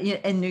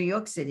in New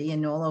York City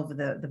and all over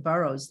the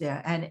boroughs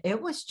there. And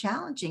it was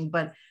challenging,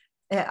 but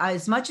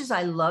as much as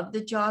I loved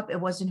the job, it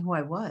wasn't who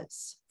I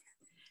was.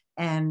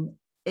 And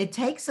it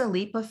takes a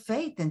leap of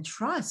faith and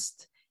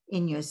trust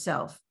in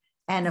yourself.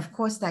 And of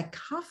course, that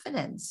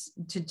confidence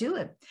to do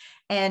it.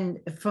 And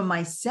for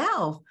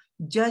myself,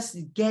 just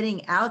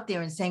getting out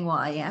there and saying, well,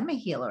 I am a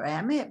healer, I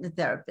am a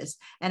hypnotherapist.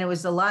 And it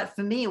was a lot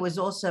for me. It was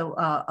also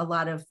a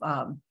lot of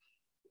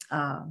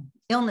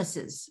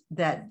illnesses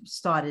that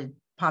started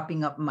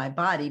popping up in my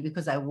body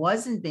because I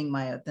wasn't being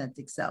my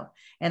authentic self.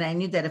 And I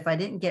knew that if I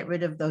didn't get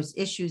rid of those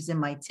issues in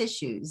my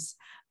tissues,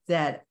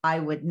 that I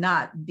would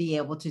not be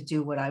able to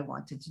do what I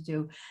wanted to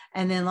do.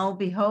 And then lo and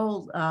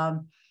behold,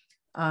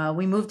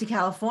 we moved to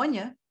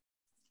California,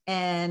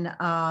 and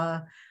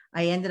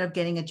I ended up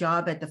getting a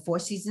job at the Four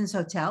Seasons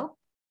Hotel,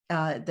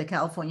 the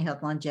California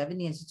Health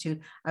Longevity Institute.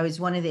 I was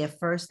one of their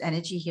first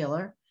energy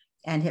healer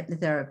and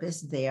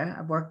hypnotherapist there.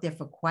 I worked there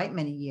for quite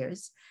many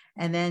years,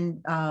 and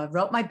then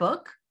wrote my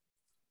book,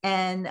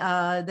 and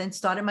then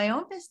started my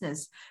own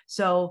business.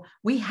 So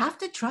we have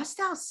to trust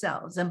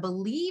ourselves and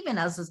believe in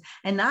ourselves,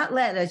 and not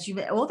let us,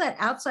 all that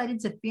outside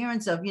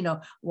interference of,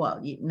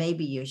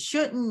 maybe you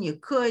shouldn't, you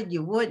could,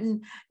 you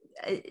wouldn't.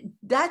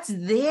 That's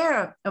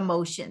their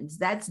emotions.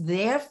 That's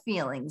their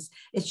feelings.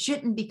 It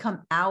shouldn't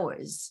become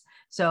ours.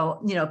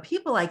 So,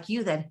 people like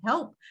you that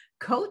help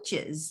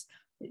coaches,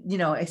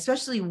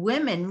 especially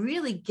women,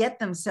 really get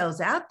themselves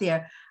out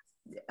there.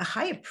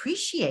 I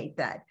appreciate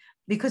that,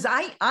 because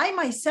I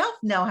myself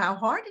know how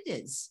hard it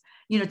is,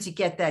 to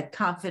get that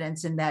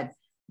confidence and that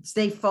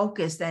stay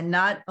focused and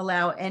not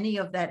allow any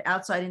of that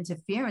outside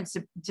interference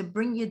to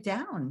bring you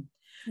down.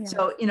 Yeah.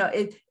 So,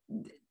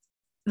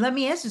 let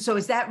me ask you, so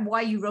is that why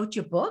you wrote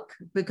your book?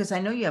 Because I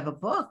know you have a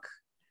book.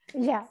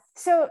 Yeah.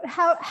 So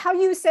how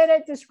you said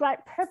it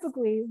described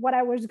perfectly what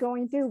I was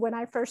going through when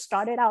I first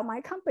started out my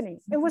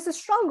company. It was a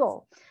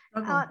struggle.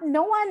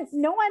 No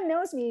one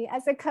knows me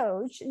as a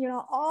coach.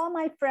 All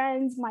my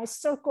friends, my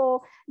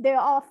circle, they're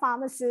all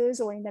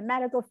pharmacists or in the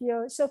medical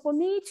field. So for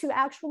me to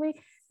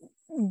actually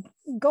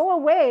go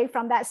away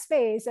from that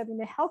space of in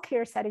the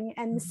healthcare setting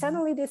and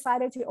suddenly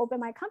decided to open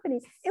my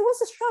company, it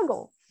was a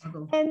struggle.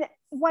 And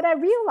what I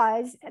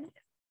realized,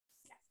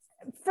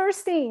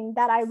 first thing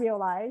that I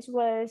realized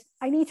was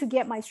I need to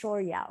get my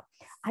story out.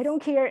 I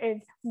don't care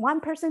if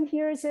 1 person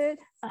hears it,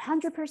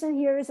 100%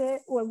 hears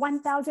it, or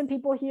 1,000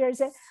 people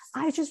hears it.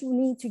 I just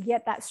need to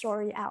get that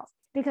story out,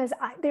 because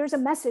there's a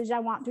message I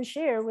want to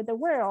share with the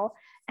world.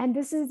 And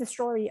this is the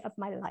story of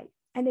my life.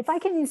 And if I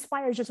can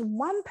inspire just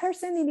 1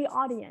 person in the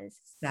audience,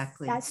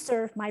 exactly, that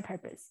serves my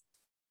purpose.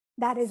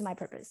 That is my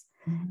purpose.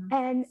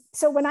 And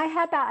so when I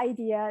had that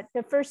idea,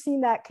 the first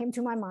thing that came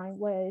to my mind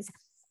was,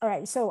 all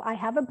right, so I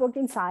have a book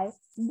inside.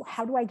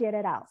 How do I get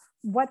it out?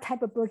 What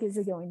type of book is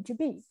it going to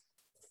be?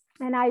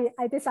 And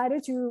I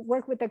decided to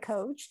work with a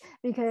coach,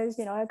 because,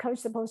 a coach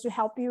is supposed to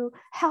help you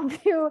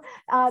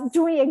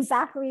doing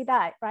exactly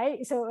that,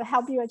 right? So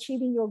help you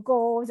achieving your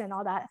goals and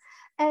all that.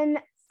 And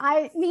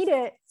I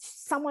needed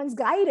someone's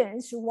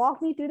guidance to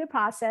walk me through the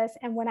process.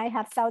 And when I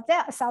have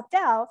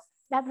self-doubt,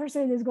 that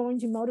person is going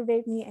to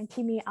motivate me and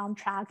keep me on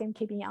track and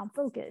keep me on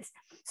focus.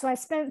 So I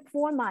spent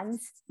 4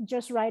 months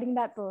just writing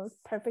that book,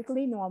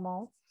 Perfectly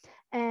Normal.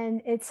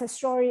 And it's a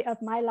story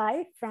of my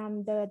life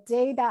from the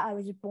day that I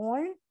was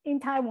born in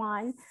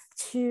Taiwan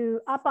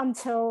to up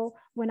until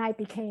when I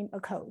became a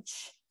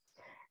coach.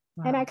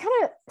 Wow. And I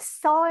kind of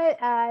saw it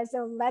as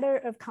a letter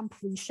of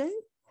completion,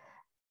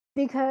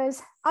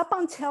 because up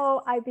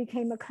until I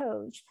became a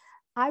coach,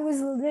 I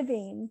was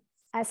living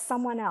as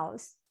someone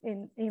else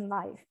in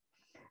life.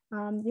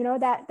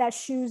 That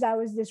shoes I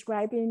was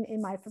describing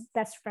in my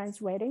best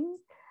friend's wedding,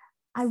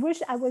 I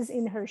wish I was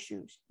in her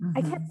shoes.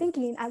 I kept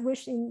thinking, I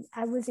was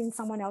in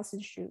someone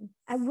else's shoe.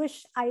 I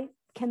wish I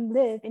can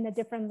live in a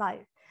different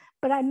life,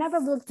 but I never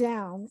looked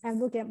down and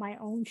look at my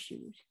own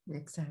shoes.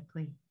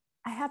 Exactly.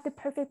 I have the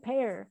perfect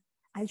pair.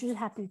 I just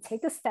have to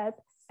take a step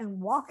and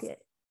walk it.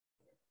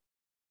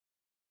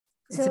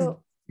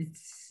 So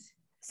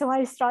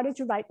I started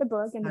to write the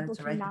book, and the book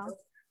came out.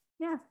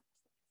 Yeah.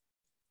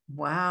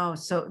 Wow.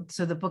 So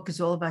the book is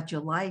all about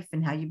your life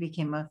and how you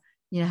became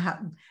how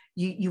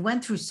you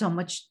went through so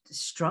much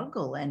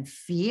struggle and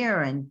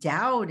fear and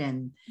doubt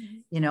and,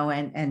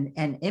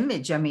 and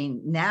image. I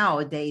mean,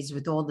 nowadays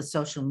with all the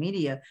social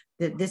media,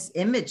 this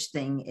image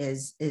thing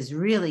is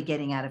really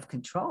getting out of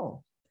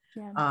control.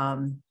 Yeah.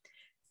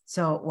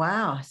 So,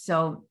 wow.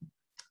 So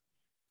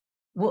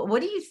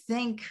what do you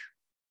think,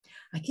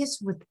 I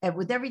guess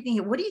with everything,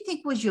 what do you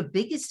think was your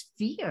biggest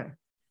fear?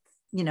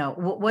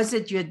 Was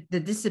it the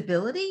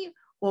disability,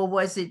 or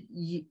was it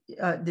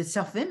the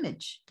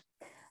self-image?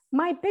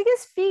 My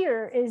biggest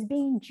fear is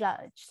being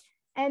judged,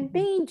 and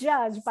being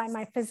judged by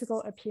my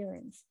physical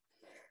appearance.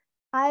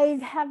 I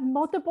have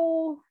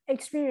multiple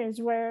experience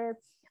where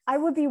I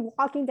would be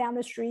walking down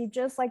the street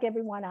just like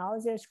everyone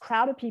else. There's a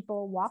crowd of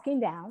people walking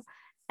down,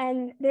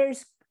 and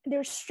there's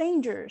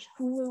strangers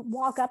who will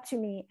walk up to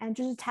me and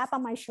just tap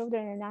on my shoulder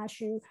and ask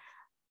you,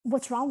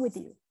 "What's wrong with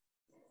you?"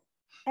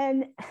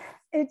 And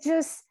it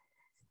just,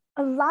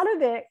 a lot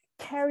of it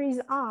carries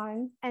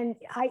on, and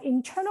I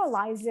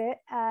internalize it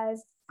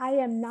as I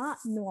am not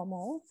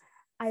normal.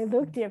 I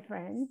look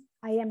different.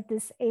 I am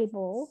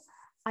disabled.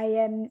 I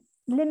am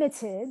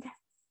limited.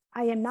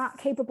 I am not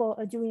capable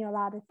of doing a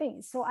lot of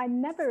things. So I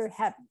never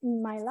have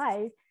in my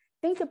life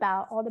think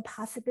about all the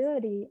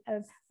possibility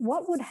of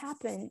what would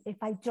happen if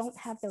I don't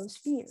have those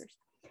fears.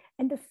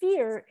 And the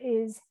fear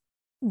is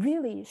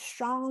really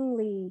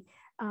strongly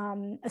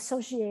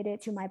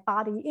associated to my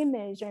body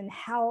image and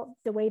how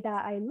the way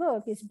that I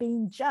look is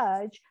being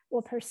judged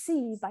or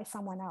perceived by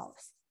someone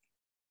else.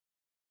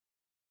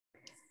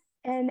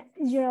 And,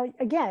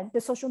 again,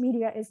 the social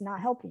media is not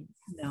helping.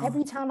 No.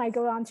 Every time I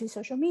go onto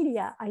social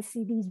media, I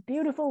see these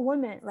beautiful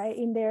women, right,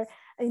 in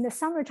the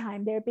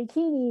summertime, their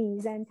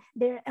bikinis and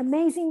their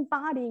amazing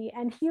body.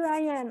 And here I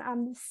am,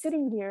 I'm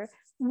sitting here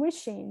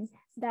wishing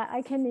that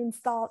I can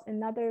install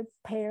another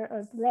pair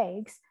of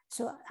legs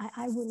so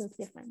I will look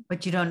different.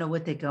 But you don't know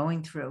what they're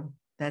going through.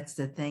 That's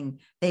the thing.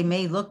 They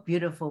may look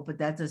beautiful, but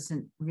that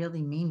doesn't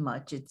really mean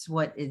much. It's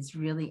what is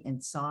really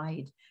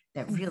inside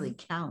that really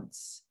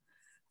counts.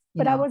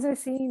 But I wasn't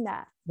seeing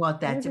that. Well,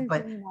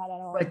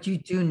 but you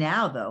do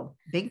now, though,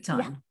 big time.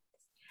 Yeah.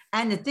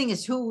 And the thing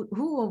is, who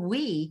are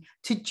we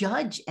to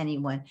judge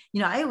anyone?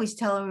 I always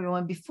tell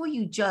everyone, before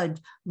you judge,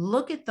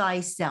 look at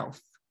thyself.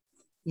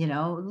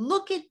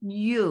 Look at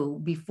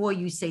you before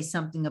you say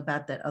something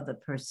about that other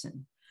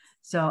person.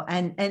 So,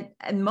 and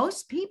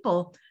most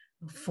people,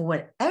 for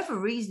whatever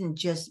reason,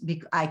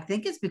 I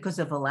think it's because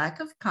of a lack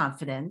of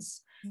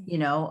confidence,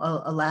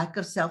 a lack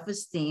of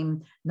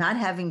self-esteem, not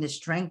having the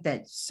strength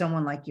that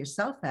someone like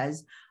yourself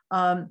has.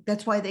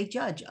 That's why they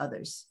judge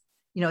others.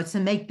 It's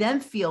to make them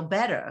feel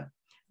better.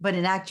 But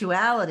in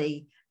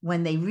actuality,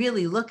 when they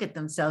really look at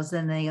themselves,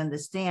 then they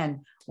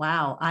understand,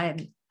 wow,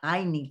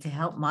 I need to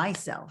help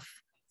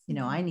myself.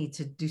 I need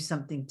to do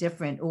something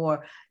different,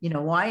 or,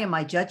 why am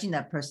I judging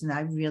that person?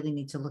 I really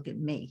need to look at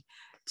me.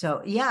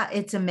 So yeah,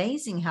 it's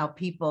amazing how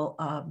people,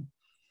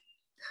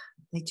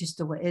 it's just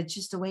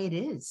the way it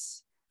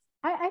is.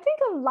 I think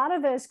a lot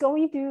of us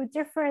going through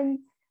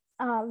different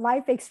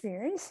life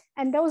experience,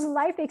 and those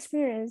life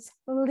experience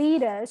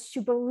lead us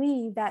to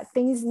believe that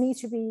things need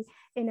to be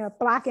in a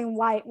black and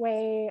white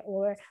way,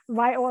 or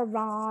right or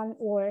wrong,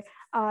 or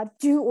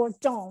do or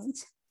don't.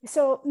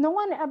 So no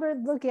one ever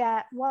look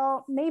at,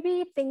 well,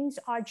 maybe things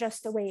are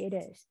just the way it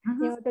is.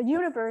 The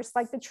universe,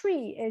 like the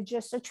tree, is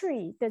just a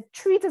tree. The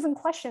tree doesn't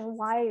question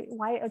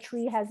why a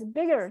tree has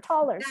bigger,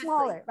 taller,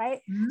 smaller, right?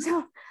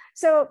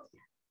 So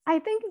I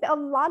think a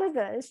lot of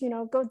us,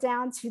 go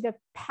down to the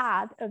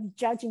path of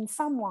judging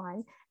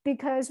someone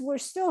because we're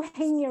still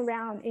hanging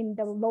around in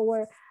the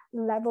lower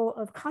level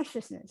of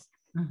consciousness.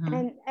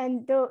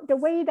 And the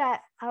way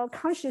that our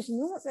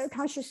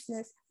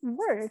consciousness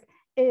work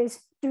is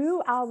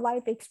through our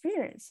life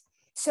experience.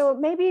 So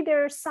maybe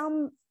there's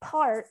some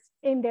part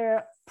in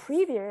their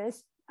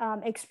previous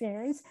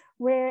experience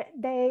where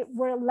they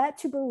were led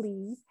to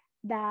believe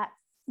that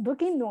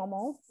looking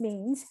normal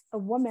means a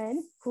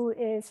woman who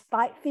is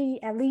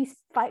at least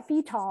 5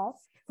 feet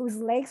tall, whose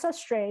legs are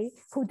straight,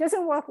 who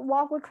doesn't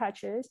walk with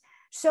crutches.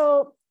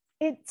 So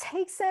it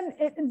takes them,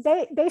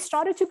 they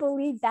started to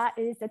believe that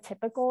is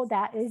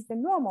the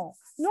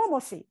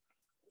normalcy.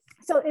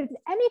 So if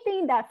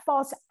anything that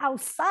falls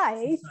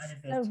outside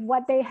of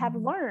what they have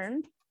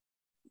learned,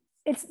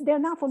 they're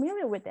not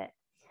familiar with it.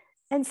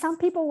 And some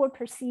people would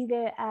perceive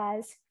it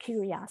as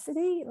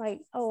curiosity,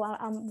 like, oh,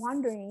 I'm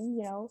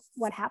wondering,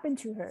 what happened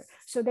to her.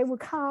 So they would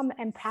come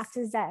and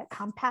practice that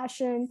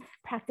compassion,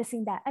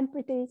 practicing that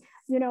empathy.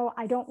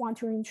 I don't want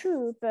to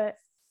intrude, but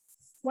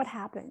what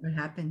happened? What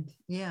happened?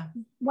 Yeah.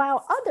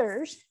 While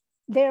others,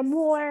 they're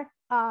more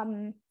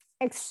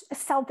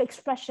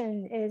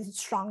self-expression is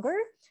stronger.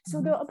 So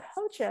they'll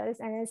approach us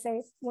and they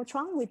say, what's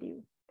wrong with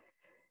you?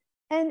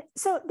 And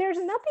so there's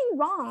nothing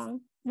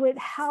wrong with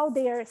how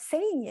they're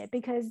saying it,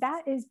 because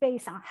that is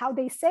based on how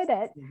they said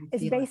it.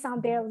 It's based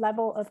on their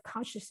level of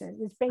consciousness.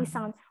 It's based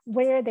on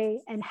where they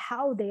and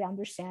how they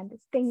understand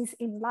things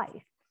in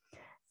life.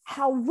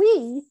 How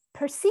we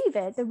perceive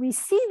it, the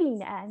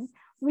receiving end,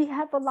 we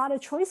have a lot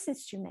of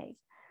choices to make.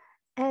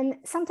 And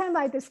sometimes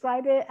I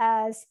describe it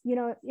as,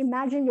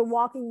 imagine you're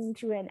walking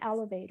into an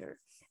elevator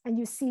and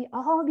you see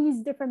all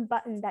these different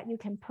buttons that you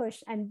can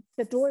push, and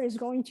the door is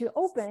going to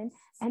open,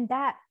 and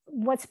that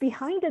what's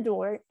behind the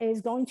door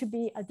is going to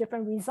be a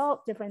different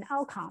result, different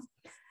outcome.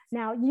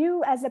 Now,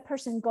 you as a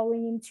person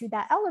going into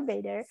that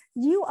elevator,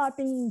 you are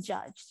being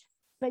judged,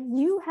 but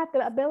you have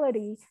the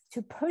ability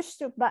to push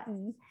the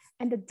button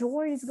and the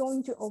door is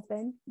going to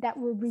open that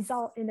will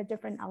result in a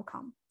different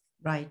outcome.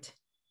 Right.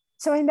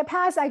 So in the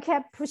past, I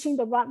kept pushing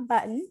the wrong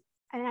button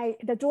and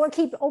the door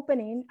keeps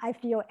opening. I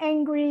feel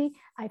angry,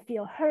 I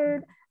feel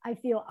hurt, I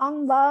feel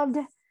unloved,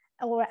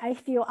 or I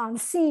feel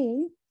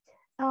unseen.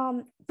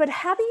 But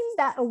having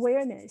that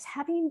awareness,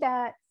 having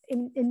that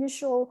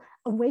initial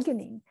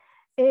awakening,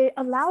 it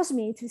allows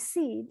me to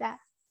see that,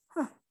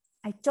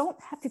 I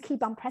don't have to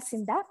keep on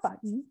pressing that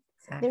button.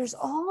 Exactly. There's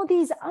all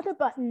these other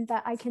buttons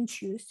that I can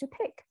choose to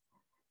pick.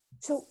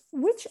 So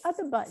which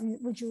other button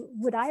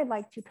would I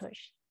like to push?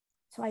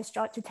 So I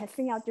start to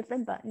testing out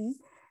different buttons.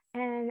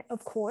 And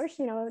of course,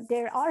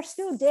 there are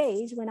still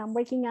days when I'm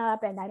waking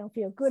up and I don't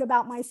feel good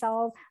about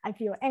myself. I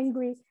feel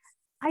angry.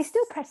 I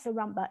still press the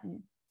wrong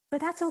button, but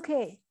that's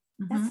okay.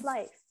 Mm-hmm. That's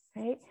life,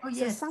 right? Oh,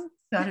 yes. So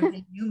gotta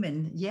be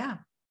human. Yeah.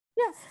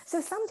 Yeah. So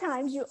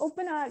sometimes you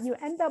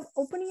end up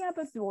opening up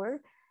a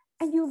door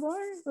and you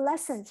learn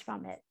lessons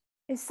from it.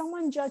 If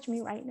someone judge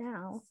me right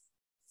now,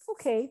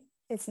 okay,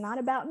 it's not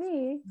about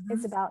me, mm-hmm.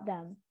 It's about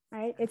them,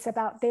 right? It's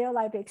about their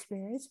life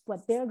experience,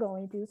 what they're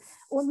going through,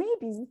 or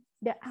maybe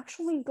they're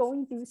actually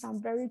going through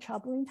some very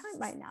troubling time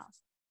right now.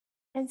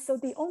 And so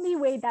the only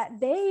way that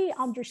they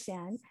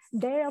understand,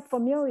 they're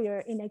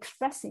familiar in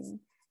expressing,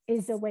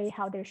 is the way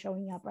how they're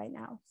showing up right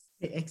now.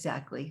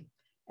 Exactly.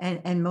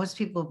 And most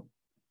people,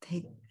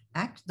 they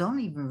don't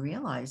even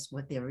realize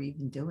what they're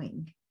even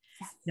doing.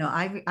 Yeah.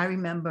 I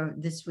remember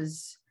this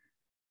was,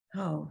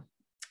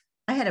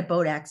 I had a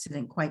boat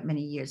accident quite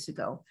many years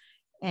ago.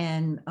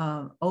 And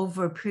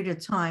over a period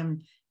of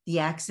time, the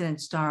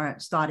accident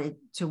started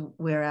to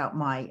wear out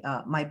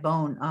my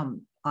bone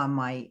on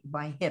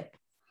my hip.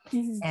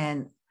 Mm-hmm.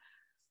 And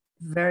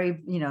very,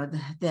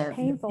 the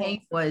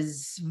pain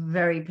was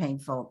very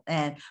painful.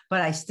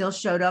 But I still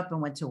showed up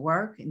and went to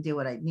work and did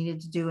what I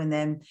needed to do. And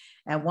then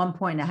at one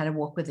point I had to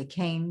walk with a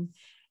cane,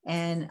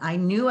 and I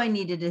knew I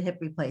needed a hip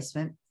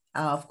replacement.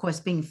 Of course,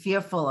 being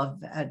fearful of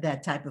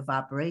that type of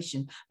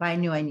operation, but I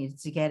knew I needed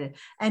to get it.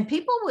 And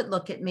people would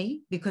look at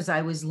me because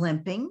I was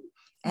limping,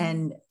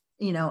 and,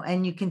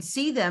 and you can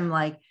see them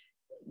like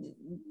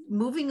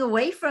moving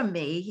away from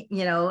me,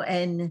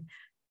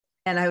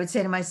 and I would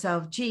say to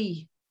myself,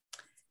 gee,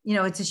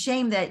 it's a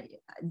shame that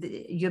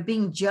you're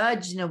being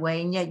judged in a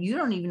way, and yet you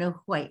don't even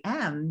know who I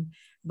am,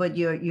 but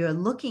you're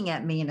looking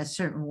at me in a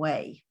certain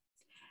way.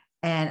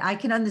 And I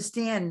can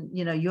understand,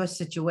 your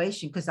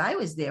situation, because I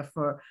was there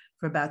for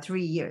about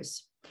 3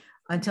 years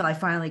until I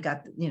finally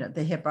got,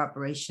 the hip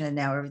operation, and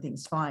now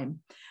everything's fine.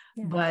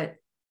 Yeah. But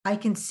I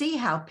can see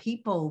how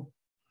people,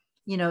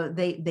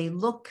 they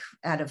look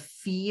out of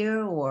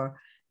fear, or,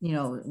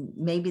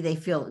 maybe they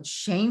feel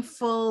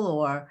shameful,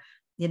 or,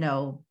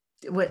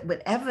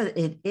 whatever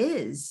it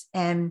is.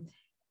 And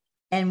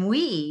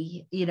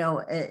we,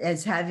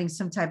 as having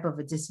some type of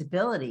a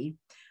disability,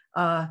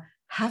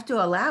 have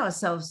to allow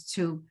ourselves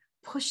to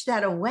push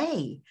that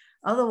away.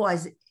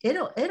 Otherwise,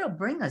 it'll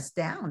bring us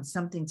down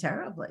something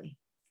terribly.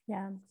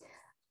 Yeah.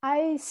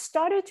 I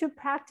started to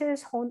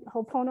practice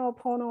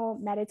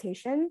Ho'oponopono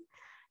meditation.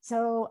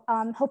 So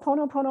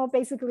Ho'oponopono,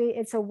 basically,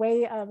 it's a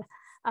way of,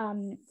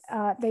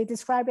 they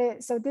describe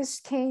it. So this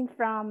came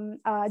from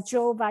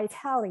Joe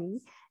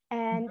Vitale.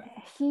 And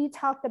he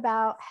talked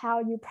about how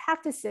you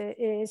practice it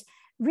is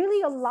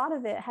really, a lot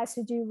of it has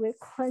to do with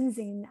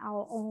cleansing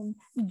our own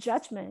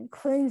judgment,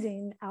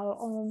 cleansing our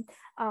own,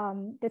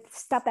 the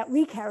stuff that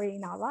we carry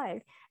in our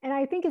life. And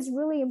I think it's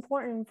really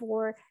important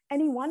for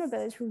any one of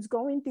us who's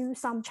going through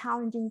some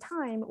challenging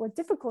time or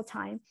difficult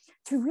time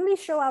to really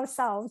show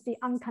ourselves the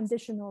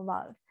unconditional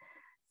love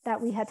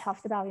that we had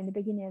talked about in the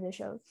beginning of the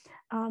show.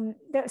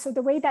 So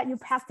the way that you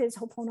practice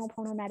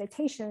Ho'oponopono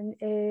meditation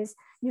is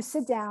you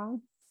sit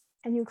down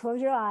and you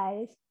close your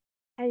eyes,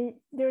 and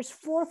there's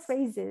 4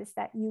 phrases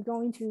that you're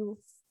going to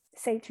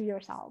say to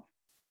yourself.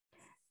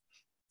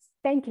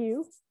 Thank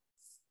you.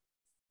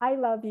 I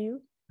love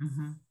you.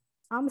 Mm-hmm.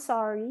 I'm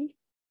sorry.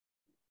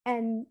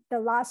 And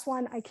the last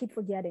one, I keep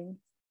forgetting.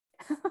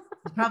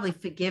 Probably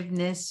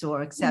forgiveness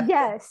or acceptance.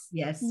 Yes.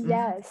 Yes. Mm-hmm.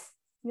 Yes.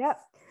 Yep.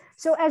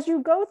 So as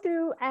you go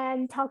through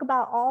and talk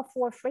about all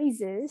 4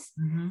 phrases,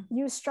 mm-hmm.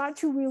 you start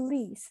to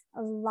release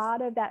a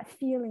lot of that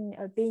feeling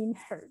of being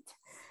hurt,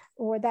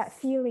 or that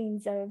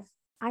feelings of,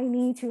 I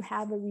need to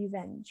have a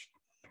revenge.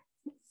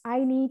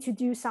 I need to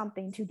do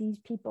something to these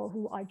people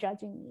who are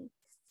judging me.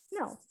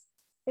 No,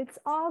 it's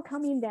all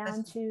coming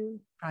down to,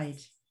 right.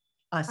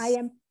 Us. I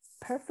am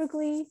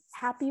perfectly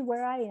happy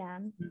where I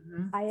am.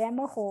 Mm-hmm. I am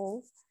a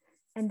whole,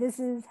 and this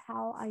is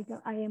how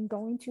I am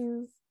going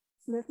to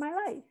live my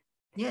life.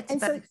 Yeah, it's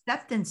about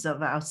acceptance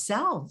of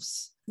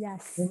ourselves.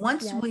 Yes.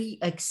 Once we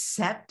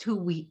accept who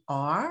we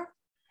are,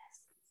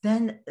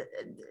 then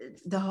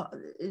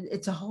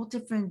it's a whole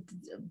different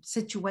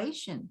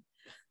situation.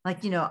 Like,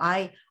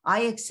 I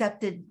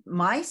accepted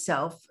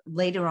myself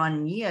later on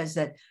in years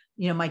that,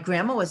 my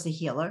grandma was the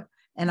healer,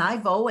 and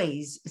I've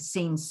always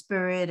seen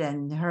spirit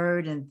and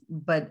heard,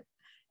 but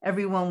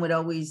everyone would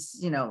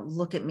always,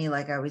 look at me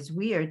like I was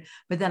weird.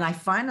 But then I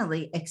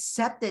finally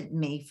accepted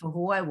me for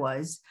who I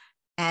was,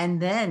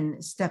 and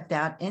then stepped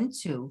out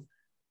into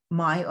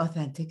my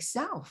authentic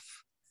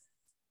self.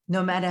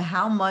 No matter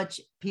how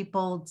much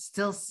people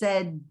still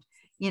said,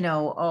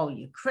 oh,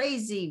 you're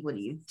crazy. What are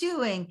you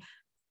doing?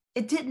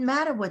 It didn't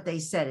matter what they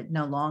said. It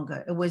no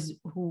longer. It was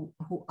who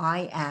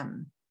I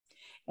am.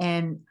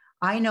 And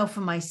I know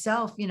for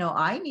myself,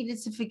 I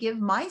needed to forgive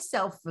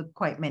myself for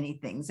quite many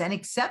things and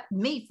accept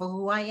me for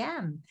who I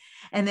am.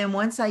 And then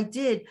once I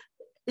did,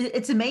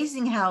 it's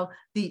amazing how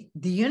the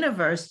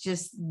universe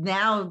just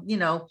now,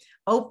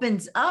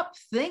 opens up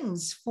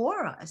things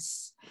for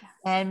us.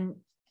 And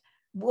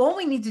all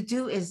we need to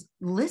do is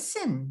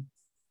listen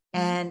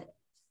and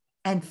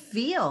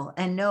feel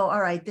and know,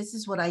 all right, this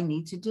is what I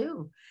need to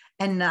do,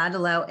 and not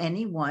allow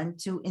anyone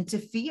to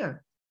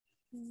interfere.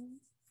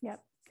 Yep.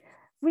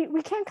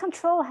 We can't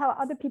control how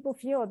other people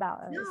feel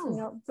about us,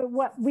 No. but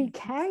what we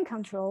can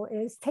control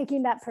is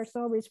taking that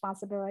personal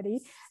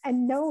responsibility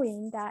and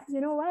knowing that,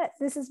 what,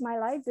 this is my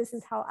life, this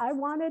is how I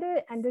wanted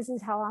it, and this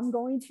is how I'm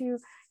going to,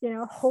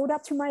 hold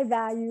up to my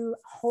value,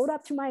 hold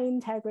up to my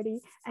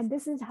integrity, and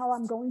this is how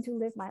I'm going to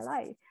live my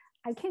life.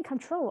 I can't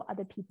control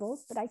other people,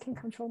 but I can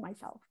control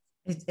myself.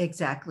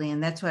 Exactly.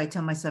 And that's why I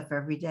tell myself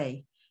every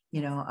day,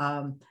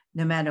 no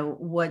matter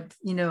what,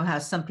 how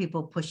some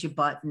people push your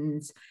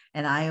buttons,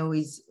 and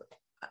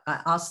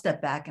I'll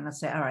step back and I'll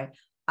say, all right,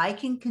 I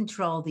can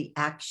control the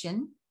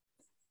action.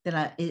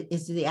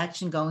 Is the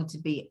action going to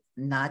be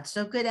not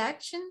so good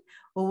action,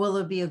 or will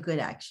it be a good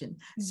action?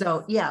 Mm-hmm.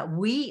 So yeah,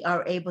 we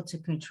are able to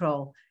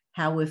control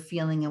how we're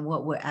feeling and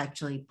what we're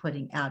actually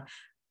putting out.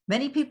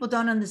 Many people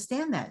don't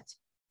understand that.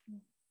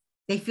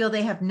 They feel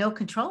they have no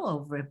control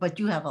over it, but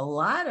you have a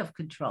lot of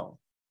control.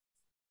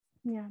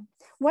 Yeah.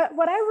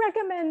 What I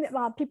recommend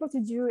people to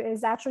do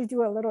is actually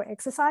do a little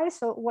exercise.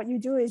 So what you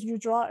do is you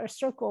draw a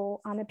circle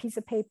on a piece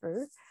of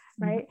paper,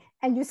 right?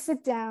 Mm-hmm. And you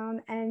sit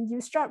down and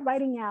you start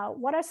writing out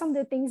what are some of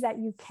the things that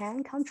you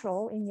can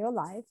control in your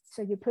life.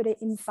 So you put it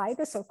inside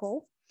the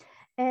circle.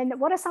 And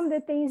what are some of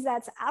the things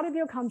that's out of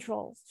your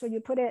control? So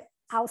you put it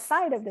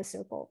outside of the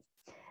circle.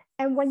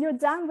 And when you're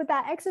done with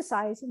that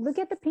exercise, look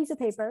at the piece of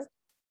paper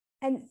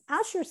and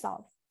ask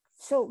yourself,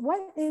 so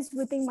what is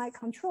within my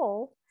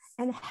control,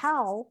 and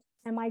how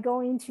am I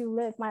going to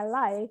live my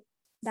life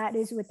that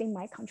is within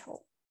my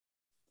control?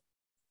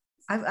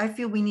 I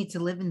feel we need to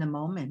live in the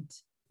moment.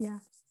 Yeah.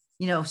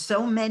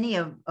 So many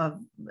of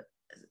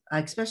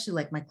especially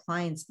like my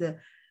clients,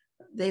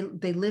 they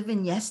live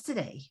in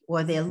yesterday,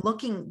 or they're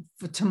looking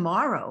for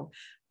tomorrow.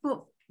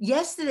 Well,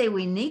 yesterday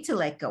we need to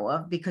let go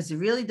of, because it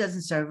really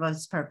doesn't serve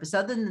us purpose,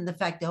 other than the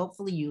fact that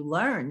hopefully you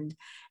learned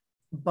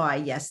by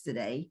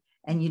yesterday,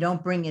 and you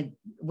don't bring it,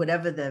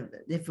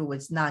 if it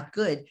was not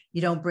good,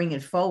 you don't bring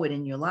it forward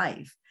in your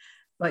life.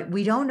 But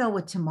we don't know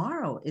what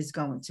tomorrow is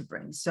going to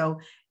bring. So,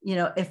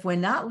 if we're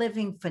not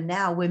living for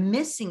now, we're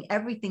missing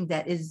everything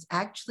that is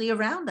actually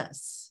around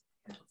us.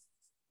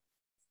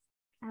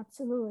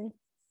 Absolutely.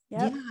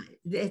 Yep.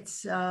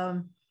 Yeah,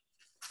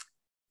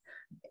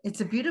 it's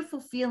a beautiful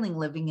feeling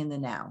living in the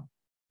now.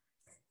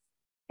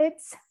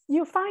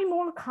 You find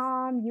more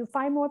calm, you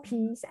find more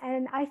peace,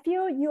 and I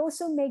feel you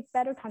also make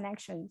better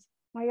connections.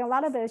 Like a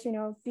lot of us,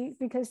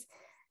 because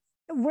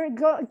we're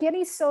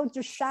getting so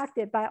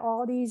distracted by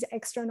all these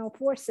external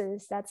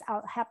forces that's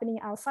happening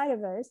outside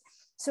of us.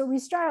 So we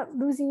start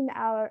losing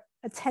our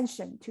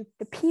attention to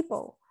the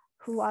people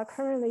who are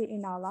currently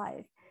in our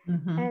life.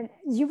 Mm-hmm. And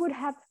you would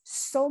have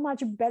so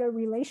much better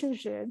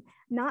relationship,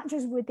 not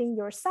just within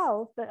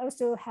yourself, but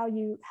also how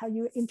you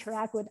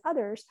interact with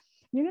others.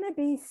 You're going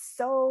to be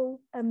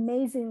so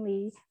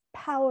amazingly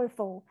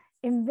powerful,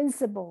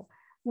 invincible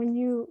when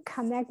you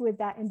connect with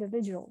that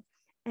individual.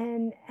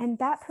 And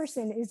that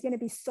person is going to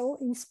be so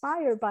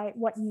inspired by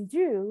what you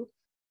do,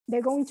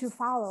 they're going to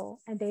follow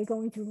and they're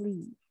going to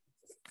lead.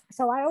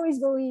 So I always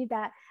believe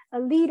that a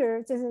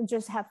leader doesn't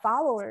just have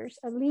followers,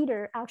 a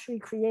leader actually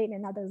creates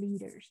another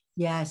leaders.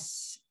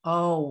 Yes.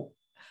 Oh,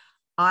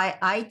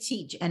 I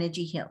teach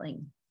energy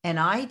healing, and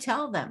I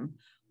tell them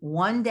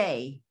one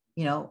day,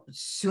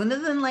 sooner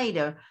than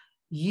later,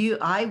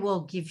 I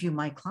will give you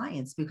my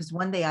clients, because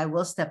one day I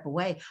will step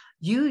away.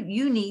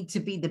 You need to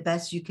be the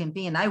best you can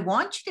be. And I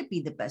want you to be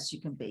the best you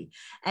can be.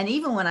 And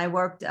even when I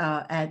worked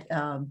at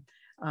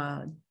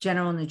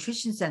general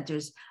nutrition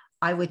centers,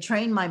 I would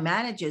train my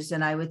managers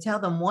and I would tell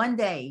them one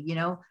day,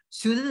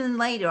 sooner than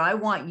later, I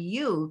want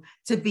you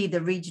to be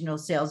the regional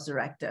sales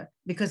director,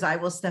 because I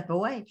will step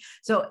away.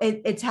 So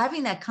it's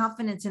having that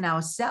confidence in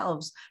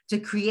ourselves to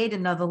create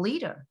another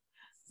leader,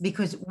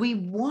 because we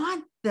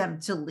want them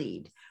to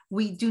lead.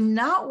 We do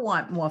not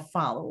want more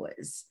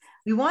followers.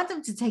 We want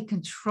them to take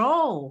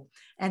control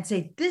and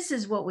say, this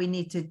is what we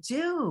need to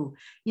do.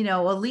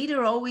 A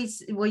leader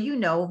always, a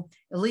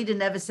leader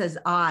never says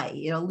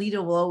I, a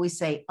leader will always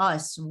say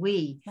us,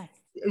 we,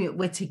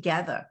 we're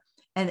together.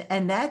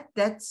 And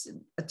that's,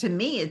 to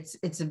me,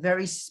 it's a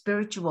very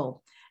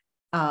spiritual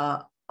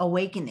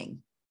awakening,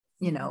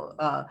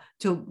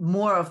 to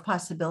more of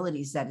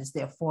possibilities that is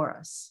there for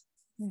us.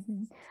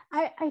 Mm-hmm.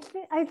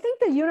 I think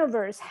the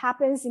universe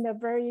happens in a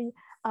very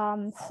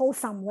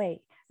wholesome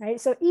way, right?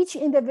 So each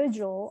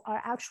individual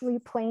are actually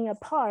playing a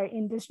part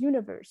in this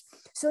universe.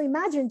 So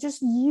imagine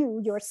just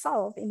you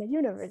yourself in the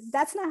universe.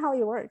 That's not how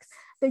it works.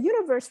 The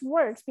universe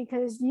works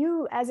because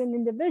you as an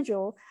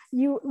individual,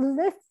 you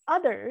lift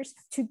others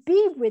to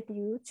be with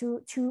you,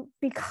 to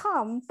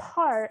become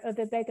part of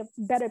the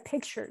better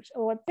pictures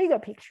or bigger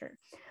picture.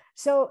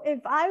 So if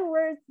I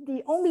were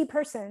the only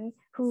person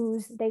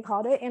who's, they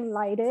call it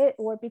enlightened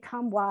or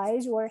become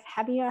wise or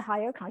having a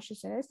higher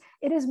consciousness,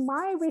 it is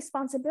my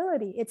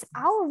responsibility. It's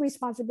our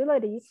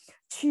responsibility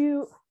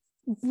to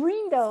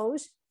bring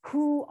those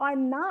who are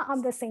not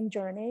on the same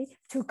journey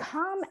to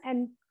come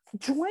and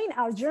join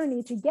our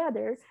journey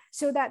together,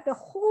 so that the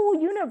whole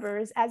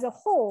universe as a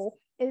whole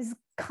is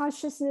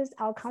consciousness,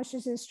 our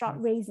consciousness start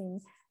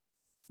raising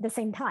the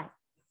same time.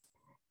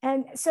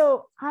 And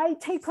so I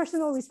take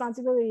personal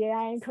responsibility.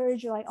 I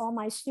encourage like all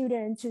my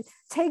students to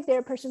take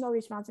their personal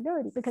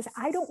responsibility, because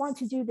I don't want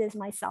to do this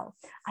myself.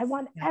 I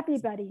want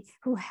everybody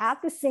who have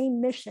the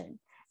same mission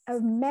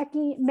of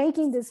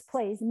making this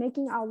place,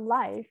 making our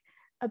life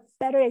a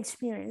better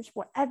experience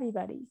for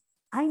everybody.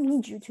 I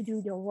need you to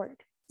do your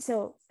work.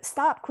 So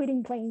stop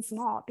quitting playing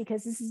small,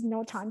 because this is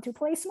no time to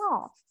play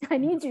small. I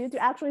need you to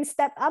actually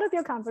step out of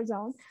your comfort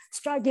zone,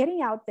 start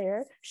getting out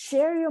there,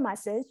 share your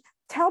message,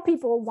 tell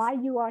people why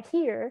you are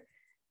here.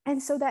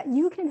 And so that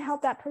you can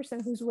help that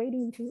person who's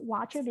waiting to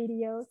watch your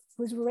video,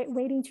 who's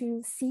waiting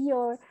to see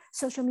your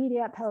social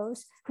media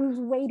posts, who's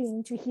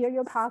waiting to hear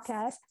your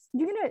podcast.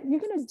 You're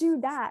gonna do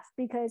that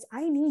because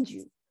I need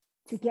you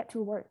to get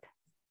to work.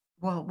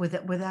 Well,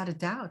 without a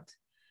doubt.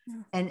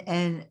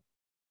 And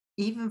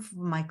even for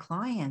my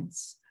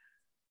clients,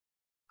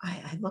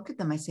 I look at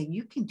them, I say,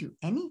 you can do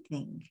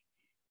anything.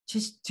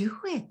 Just do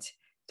it.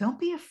 Don't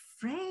be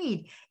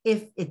afraid.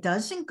 If it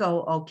doesn't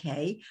go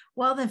okay,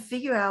 well, then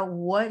figure out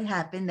what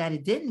happened that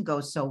it didn't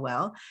go so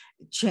well,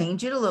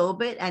 change it a little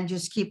bit, and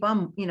just keep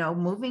on,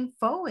 moving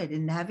forward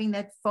and having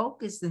that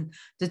focus and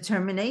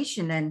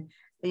determination and,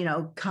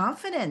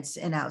 confidence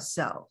in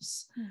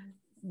ourselves.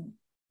 Mm-hmm.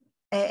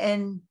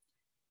 And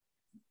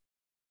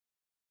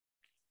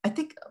I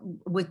think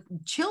with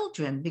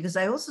children, because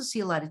I also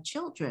see a lot of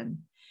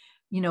children,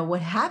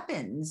 what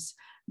happens,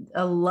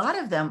 a lot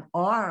of them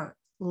are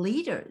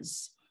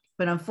leaders,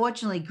 but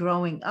unfortunately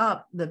growing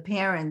up, the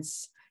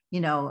parents,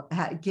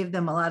 give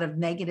them a lot of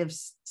negative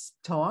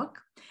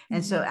talk.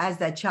 And so as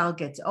that child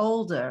gets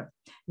older,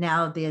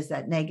 now there's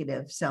that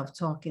negative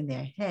self-talk in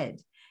their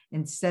head.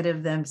 Instead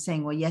of them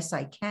saying, well, yes,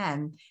 I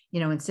can,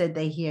 instead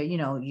they hear,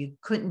 you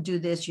couldn't do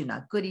this, you're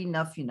not good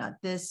enough, you're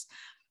not this.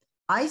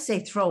 I say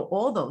throw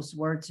all those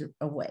words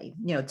away,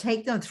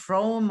 take them,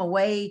 throw them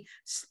away,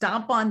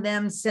 stomp on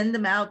them, send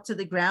them out to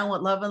the ground with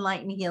love and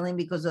light and healing,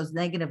 because those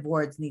negative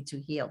words need to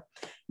heal,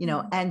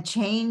 and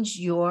change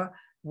your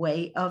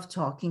way of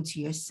talking to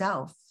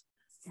yourself,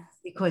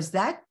 because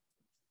that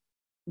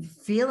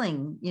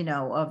feeling,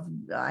 of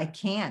I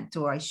can't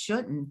or I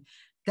shouldn't,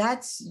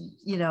 that's,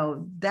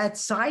 that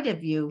side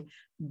of you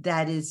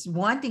that is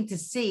wanting to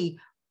see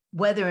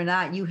whether or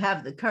not you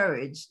have the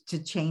courage to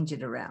change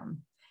it around.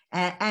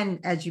 And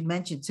as you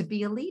mentioned, to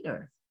be a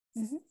leader.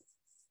 Mm-hmm.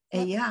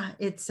 Yeah,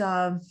 it's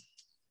there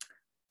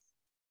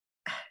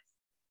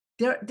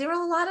are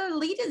a lot of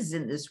leaders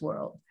in this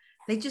world.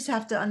 They just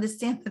have to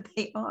understand that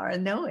they are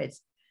and know it.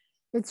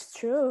 It's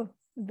true,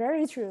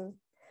 very true.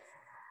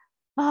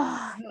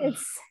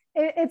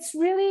 It's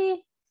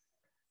really,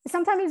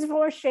 sometimes it's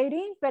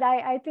frustrating, but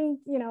I think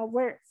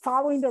we're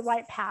following the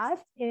right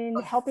path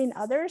in helping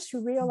others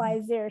to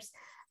realize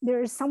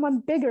there's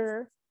someone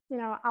bigger,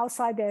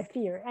 outside their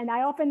fear. And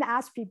I often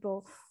ask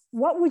people,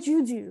 what would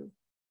you do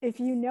if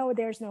you know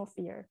there's no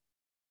fear?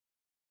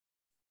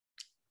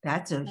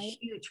 That's a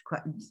huge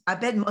question. I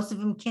bet most of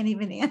them can't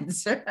even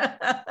answer.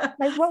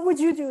 Like, what would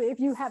you do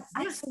if you have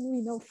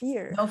absolutely no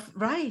fear? No,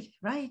 right.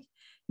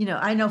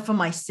 I know for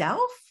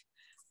myself,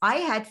 I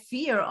had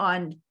fear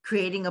on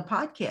creating a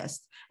podcast.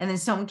 And then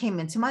someone came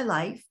into my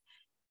life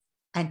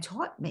and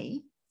taught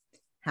me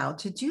how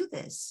to do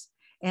this.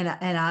 And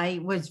I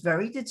was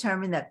very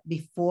determined that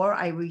before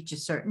I reach a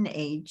certain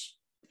age,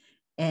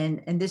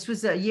 and this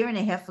was a year and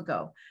a half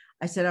ago,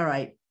 I said, all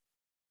right,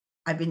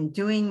 I've been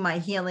doing my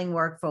healing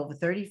work for over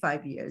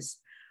 35 years.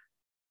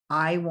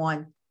 I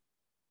want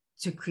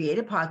to create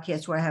a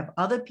podcast where I have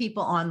other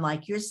people on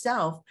like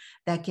yourself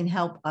that can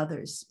help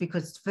others.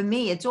 Because for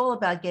me, it's all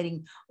about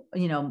getting,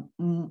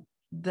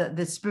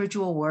 the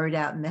spiritual word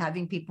out and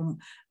having people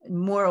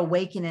more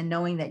awakened and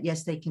knowing that,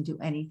 yes, they can do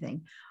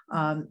anything.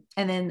 And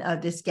then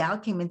this gal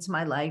came into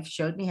my life,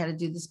 showed me how to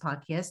do this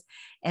podcast.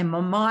 And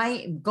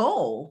my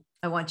goal,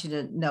 I want you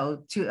to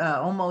know, to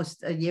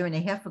almost a year and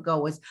a half ago,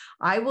 was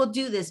I will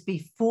do this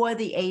before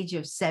the age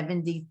of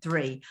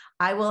 73.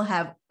 I will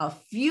have a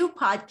few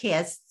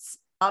podcasts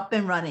up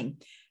and running.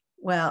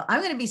 Well,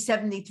 I'm going to be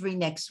 73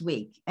 next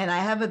week. And I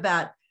have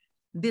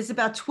there's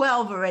about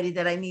 12 already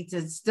that I need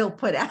to still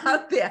put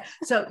out there.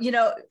 So,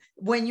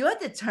 when you're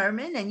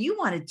determined and you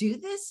want to do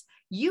this,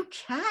 you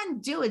can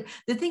do it.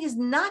 The thing is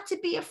not to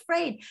be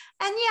afraid.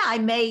 And yeah, I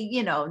may,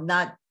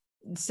 not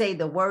say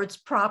the words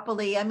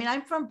properly. I mean,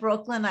 I'm from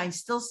Brooklyn. I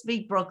still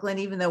speak Brooklyn,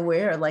 even though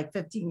we're here like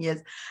 15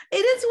 years. It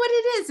is what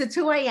it is. It's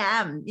who I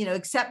am.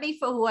 Accept me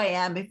for who I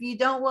am. If you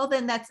don't, well,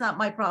 then that's not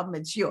my problem.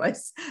 It's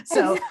yours.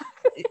 So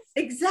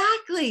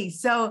exactly.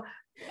 So,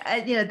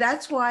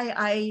 that's why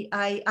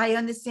I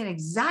understand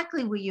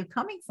exactly where you're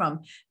coming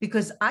from,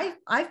 because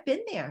I've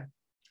been there.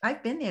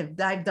 I've been there.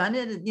 I've done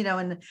it, you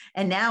know,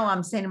 and now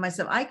I'm saying to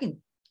myself, I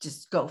can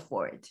just go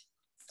for it.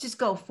 Just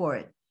go for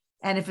it.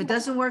 And if it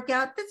doesn't work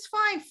out, that's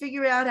fine.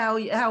 Figure out how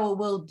it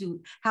will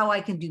do, how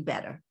I can do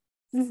better.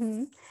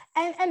 Mm-hmm.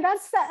 And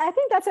I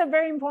think that's a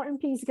very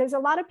important piece, because a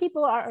lot of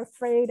people are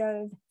afraid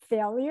of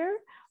failure.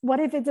 What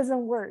if it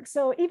doesn't work?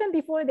 So even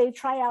before they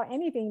try out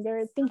anything,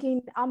 they're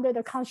thinking under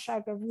the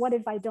construct of, what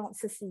if I don't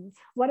succeed?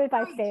 What if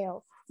I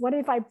fail? What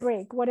if I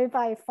break? What if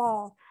I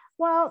fall?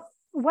 Well,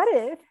 what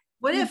if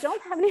you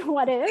don't have any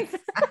what if?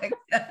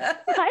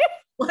 Right?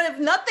 What if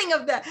nothing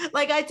of that?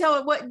 Like I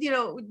tell what, you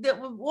know,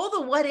 all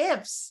the what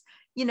ifs,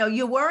 you know,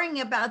 you're worrying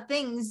about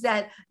things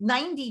that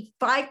 95%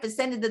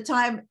 of the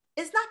time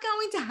is not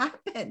going to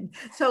happen.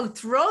 So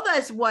throw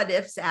those what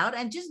ifs out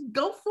and just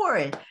go for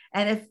it.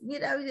 And if, you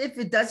know, if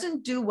it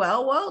doesn't do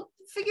well,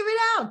 figure it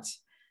out.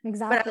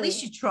 Exactly. But at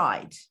least you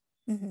tried.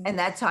 Mm-hmm. And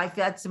that's how I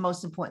feel that's the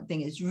most important thing,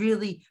 is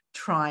really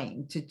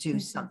trying to do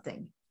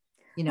something.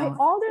 You know, like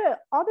all the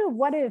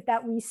what if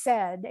that we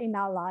said in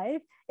our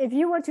life, if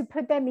you were to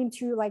put them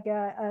into like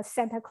a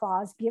Santa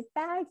Claus gift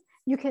bag,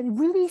 you can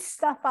really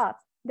stuff up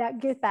that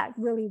gift bag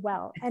really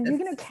well, and you're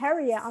going to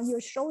carry it on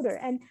your shoulder.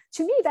 And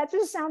to me, that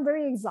just sounds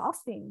very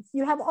exhausting.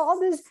 You have all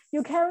this,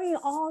 you're carrying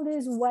all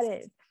this what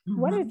if. Mm-hmm.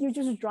 What if you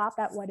just drop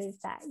that what if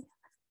bag?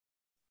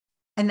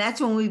 And that's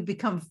when we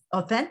become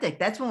authentic.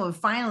 That's when we're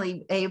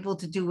finally able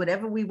to do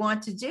whatever we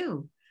want to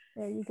do.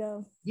 There you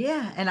go.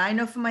 Yeah. And I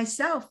know for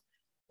myself,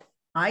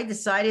 I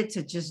decided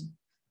to just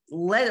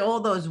let all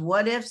those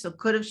what ifs or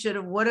could have, should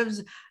have, would have.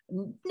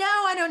 No,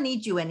 I don't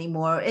need you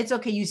anymore. It's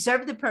okay. You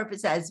served the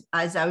purpose as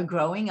I was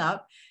growing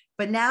up,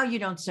 but now you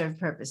don't serve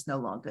purpose no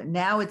longer.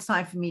 Now it's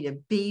time for me to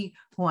be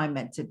who I'm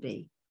meant to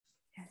be.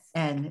 Yes.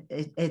 And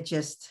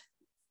it's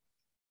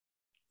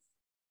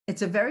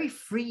a very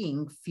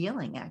freeing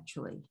feeling,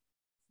 actually.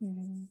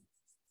 Mm-hmm.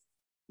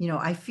 You know,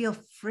 I feel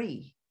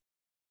free.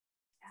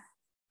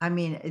 I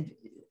mean,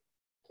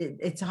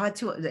 it's hard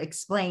to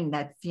explain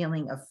that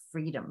feeling of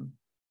freedom,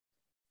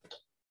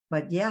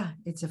 but yeah,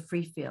 it's a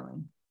free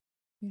feeling.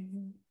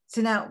 Mm-hmm.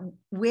 So now,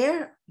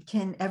 where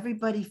can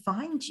everybody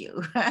find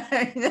you?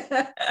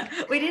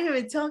 We didn't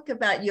even talk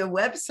about your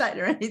website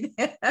or anything.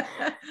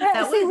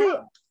 Yeah, see,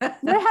 we're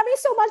having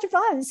so much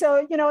fun.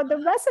 So, you know, the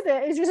rest of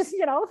it is just,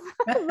 you know,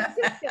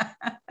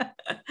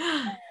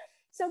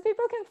 so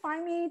people can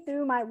find me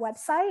through my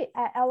website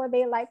at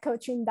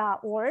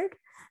elevatelifecoaching.org.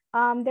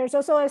 There's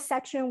also a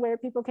section where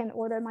people can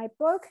order my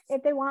book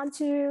if they want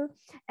to,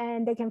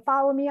 and they can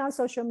follow me on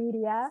social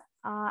media.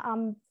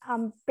 I'm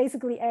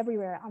basically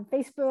everywhere on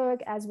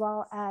Facebook as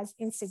well as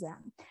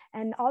Instagram,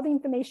 and all the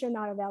information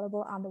are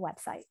available on the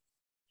website.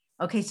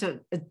 Okay, so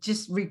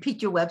just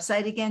repeat your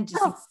website again.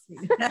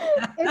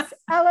 It's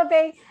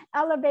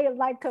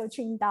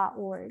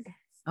elevatelifecoaching.org.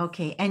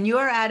 Okay, and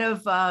you're out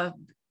of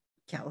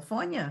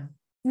California.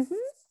 Mm-hmm.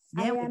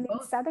 Yeah, I am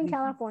in Southern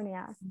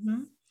California.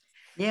 Mm-hmm.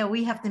 Yeah,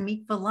 we have to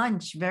meet for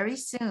lunch very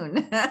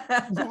soon.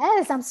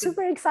 Yes, I'm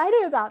super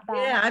excited about that.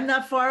 Yeah, I'm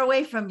not far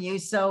away from you,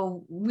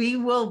 so we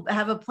will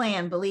have a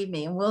plan, believe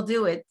me, and we'll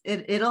do it.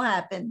 It'll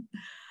happen.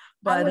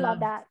 But I would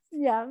love that.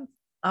 Yeah.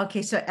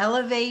 Okay, so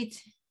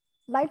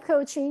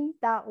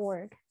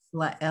elevatelifecoaching.org.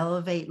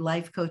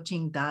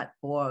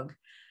 Elevatelifecoaching.org.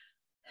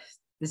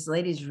 This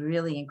lady's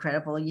really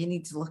incredible. You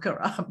need to look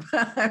her up.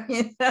 I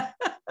mean,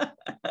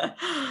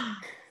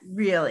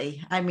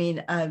 really, I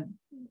mean,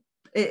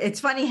 it's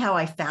funny how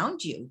I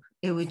found you.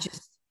 It was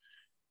just,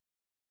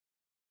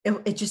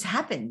 it just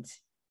happened.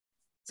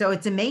 So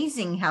it's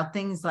amazing how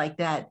things like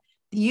that,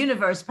 the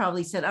universe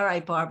probably said, all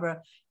right,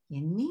 Barbara, you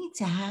need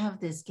to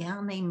have this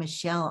gal named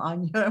Michelle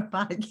on your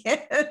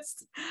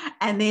podcast.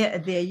 And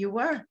there you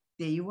were.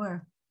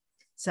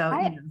 So,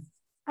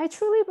 I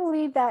truly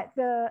believe that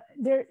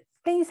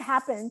things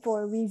happen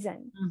for a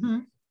reason.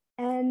 Mm-hmm.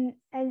 And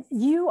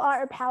you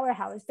are a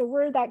powerhouse. The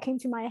word that came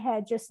to my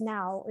head just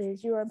now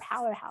is you're a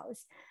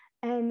powerhouse.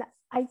 And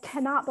I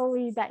cannot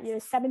believe that you're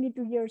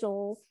 73 years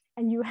old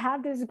and you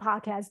have this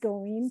podcast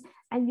going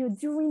and you're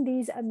doing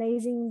these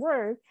amazing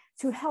work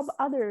to help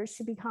others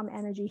to become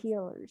energy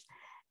healers.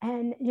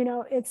 And, you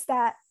know, it's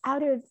that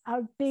out of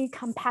our big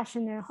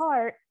compassionate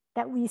heart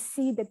that we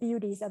see the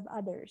beauties of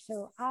others.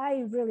 So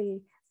I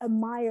really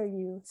admire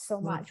you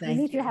so much. We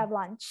need to have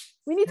lunch.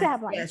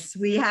 Yes,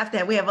 we have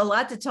to. We have a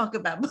lot to talk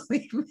about,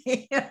 believe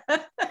me.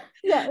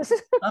 Yes.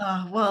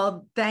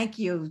 Well, thank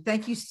you.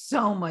 Thank you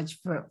so much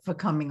for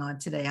coming on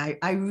today.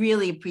 I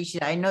really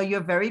appreciate it. I know you're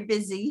very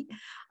busy,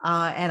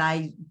 and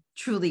I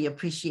truly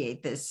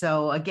appreciate this.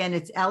 So again,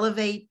 it's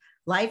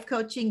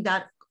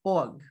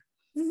elevatelifecoaching.org.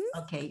 Mm-hmm.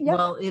 Okay. Yep.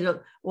 Well,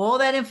 all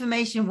that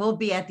information will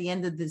be at the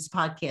end of this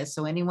podcast.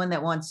 So anyone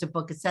that wants to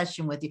book a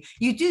session with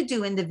you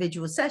do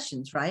individual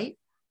sessions, right?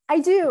 I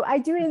do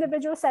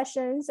individual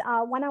sessions,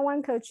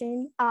 one-on-one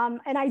coaching,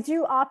 and I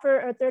do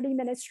offer a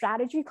 30-minute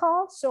strategy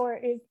call. So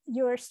if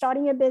you're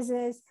starting a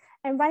business,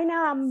 and right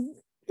now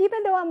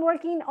even though I'm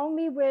working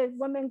only with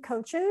women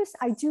coaches,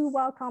 I do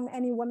welcome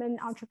any women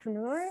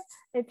entrepreneur.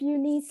 If you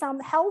need some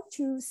help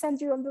to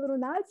send you a little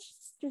nudge,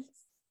 just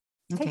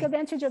take Okay.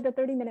 advantage of the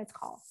 30 minutes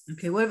call.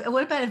 Okay.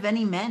 What about if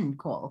any men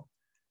call?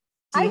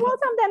 I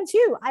welcome them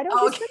too. I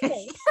don't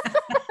discriminate.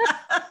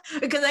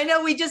 Because I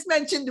know we just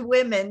mentioned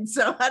women,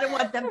 so I don't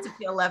want them to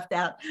feel left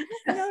out.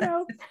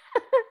 No.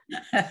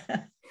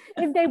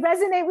 If they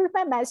resonate with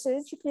my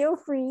message, feel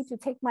free to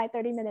take my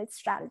 30-minute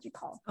strategy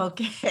call.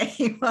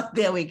 Okay, well,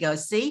 there we go.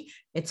 See,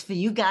 it's for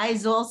you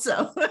guys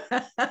also.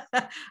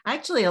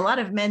 Actually, a lot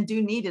of men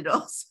do need it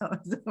also.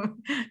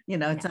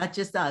 It's not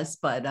just us,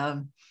 but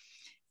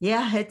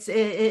yeah,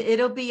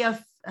 it'll be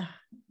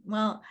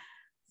well,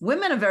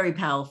 women are very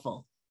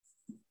powerful.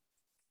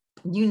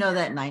 You know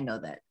that, and I know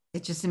that.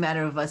 It's just a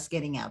matter of us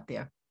getting out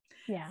there.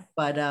 Yeah.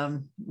 But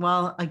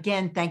well,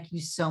 again, thank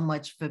you so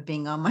much for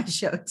being on my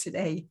show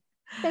today.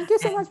 Thank you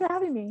so much for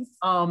having me.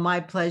 Oh,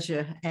 my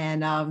pleasure.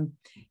 And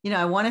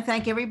I want to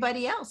thank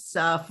everybody else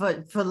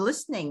for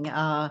listening.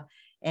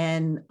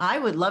 And I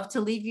would love to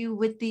leave you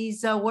with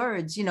these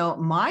words.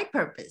 My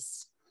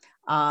purpose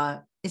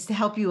is to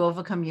help you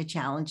overcome your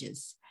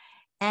challenges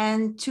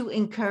and to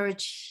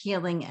encourage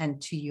healing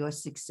and to your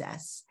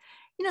success.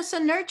 So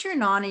nurture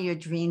and honor your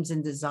dreams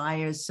and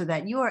desires so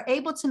that you are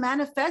able to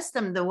manifest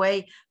them the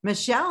way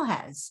Michelle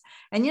has.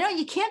 And,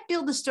 you can't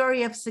build a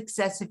story of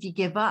success if you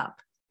give up.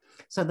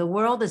 So the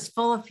world is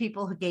full of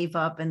people who gave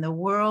up, and the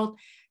world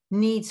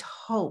needs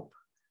hope,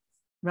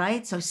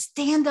 right? So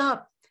stand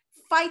up,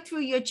 fight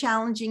through your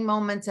challenging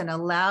moments, and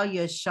allow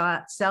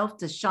yourself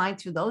to shine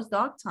through those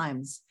dark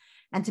times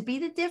and to be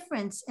the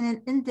difference in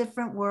an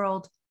indifferent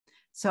world.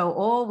 So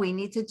all we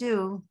need to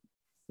do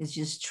is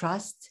just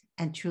trust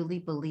and truly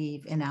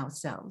believe in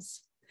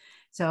ourselves.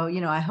 So,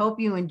 I hope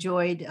you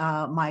enjoyed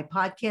my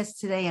podcast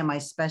today and my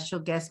special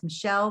guest,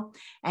 Michelle,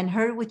 and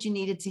heard what you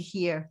needed to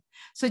hear.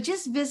 So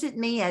just visit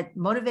me at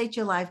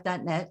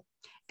motivateyourlife.net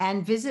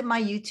and visit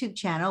my YouTube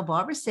channel,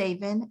 Barbara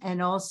Savin,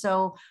 and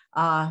also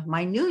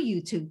my new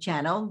YouTube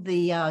channel,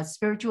 the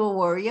Spiritual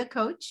Warrior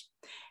Coach.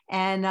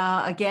 And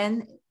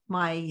again,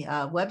 my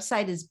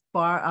website is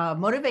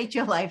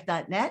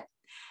motivateyourlife.net.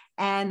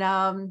 And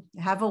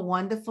have a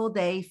wonderful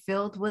day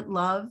filled with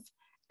love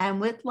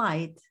and with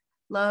light.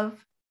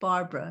 Love,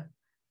 Barbara.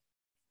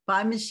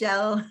 Bye,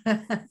 Michelle.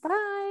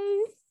 Bye.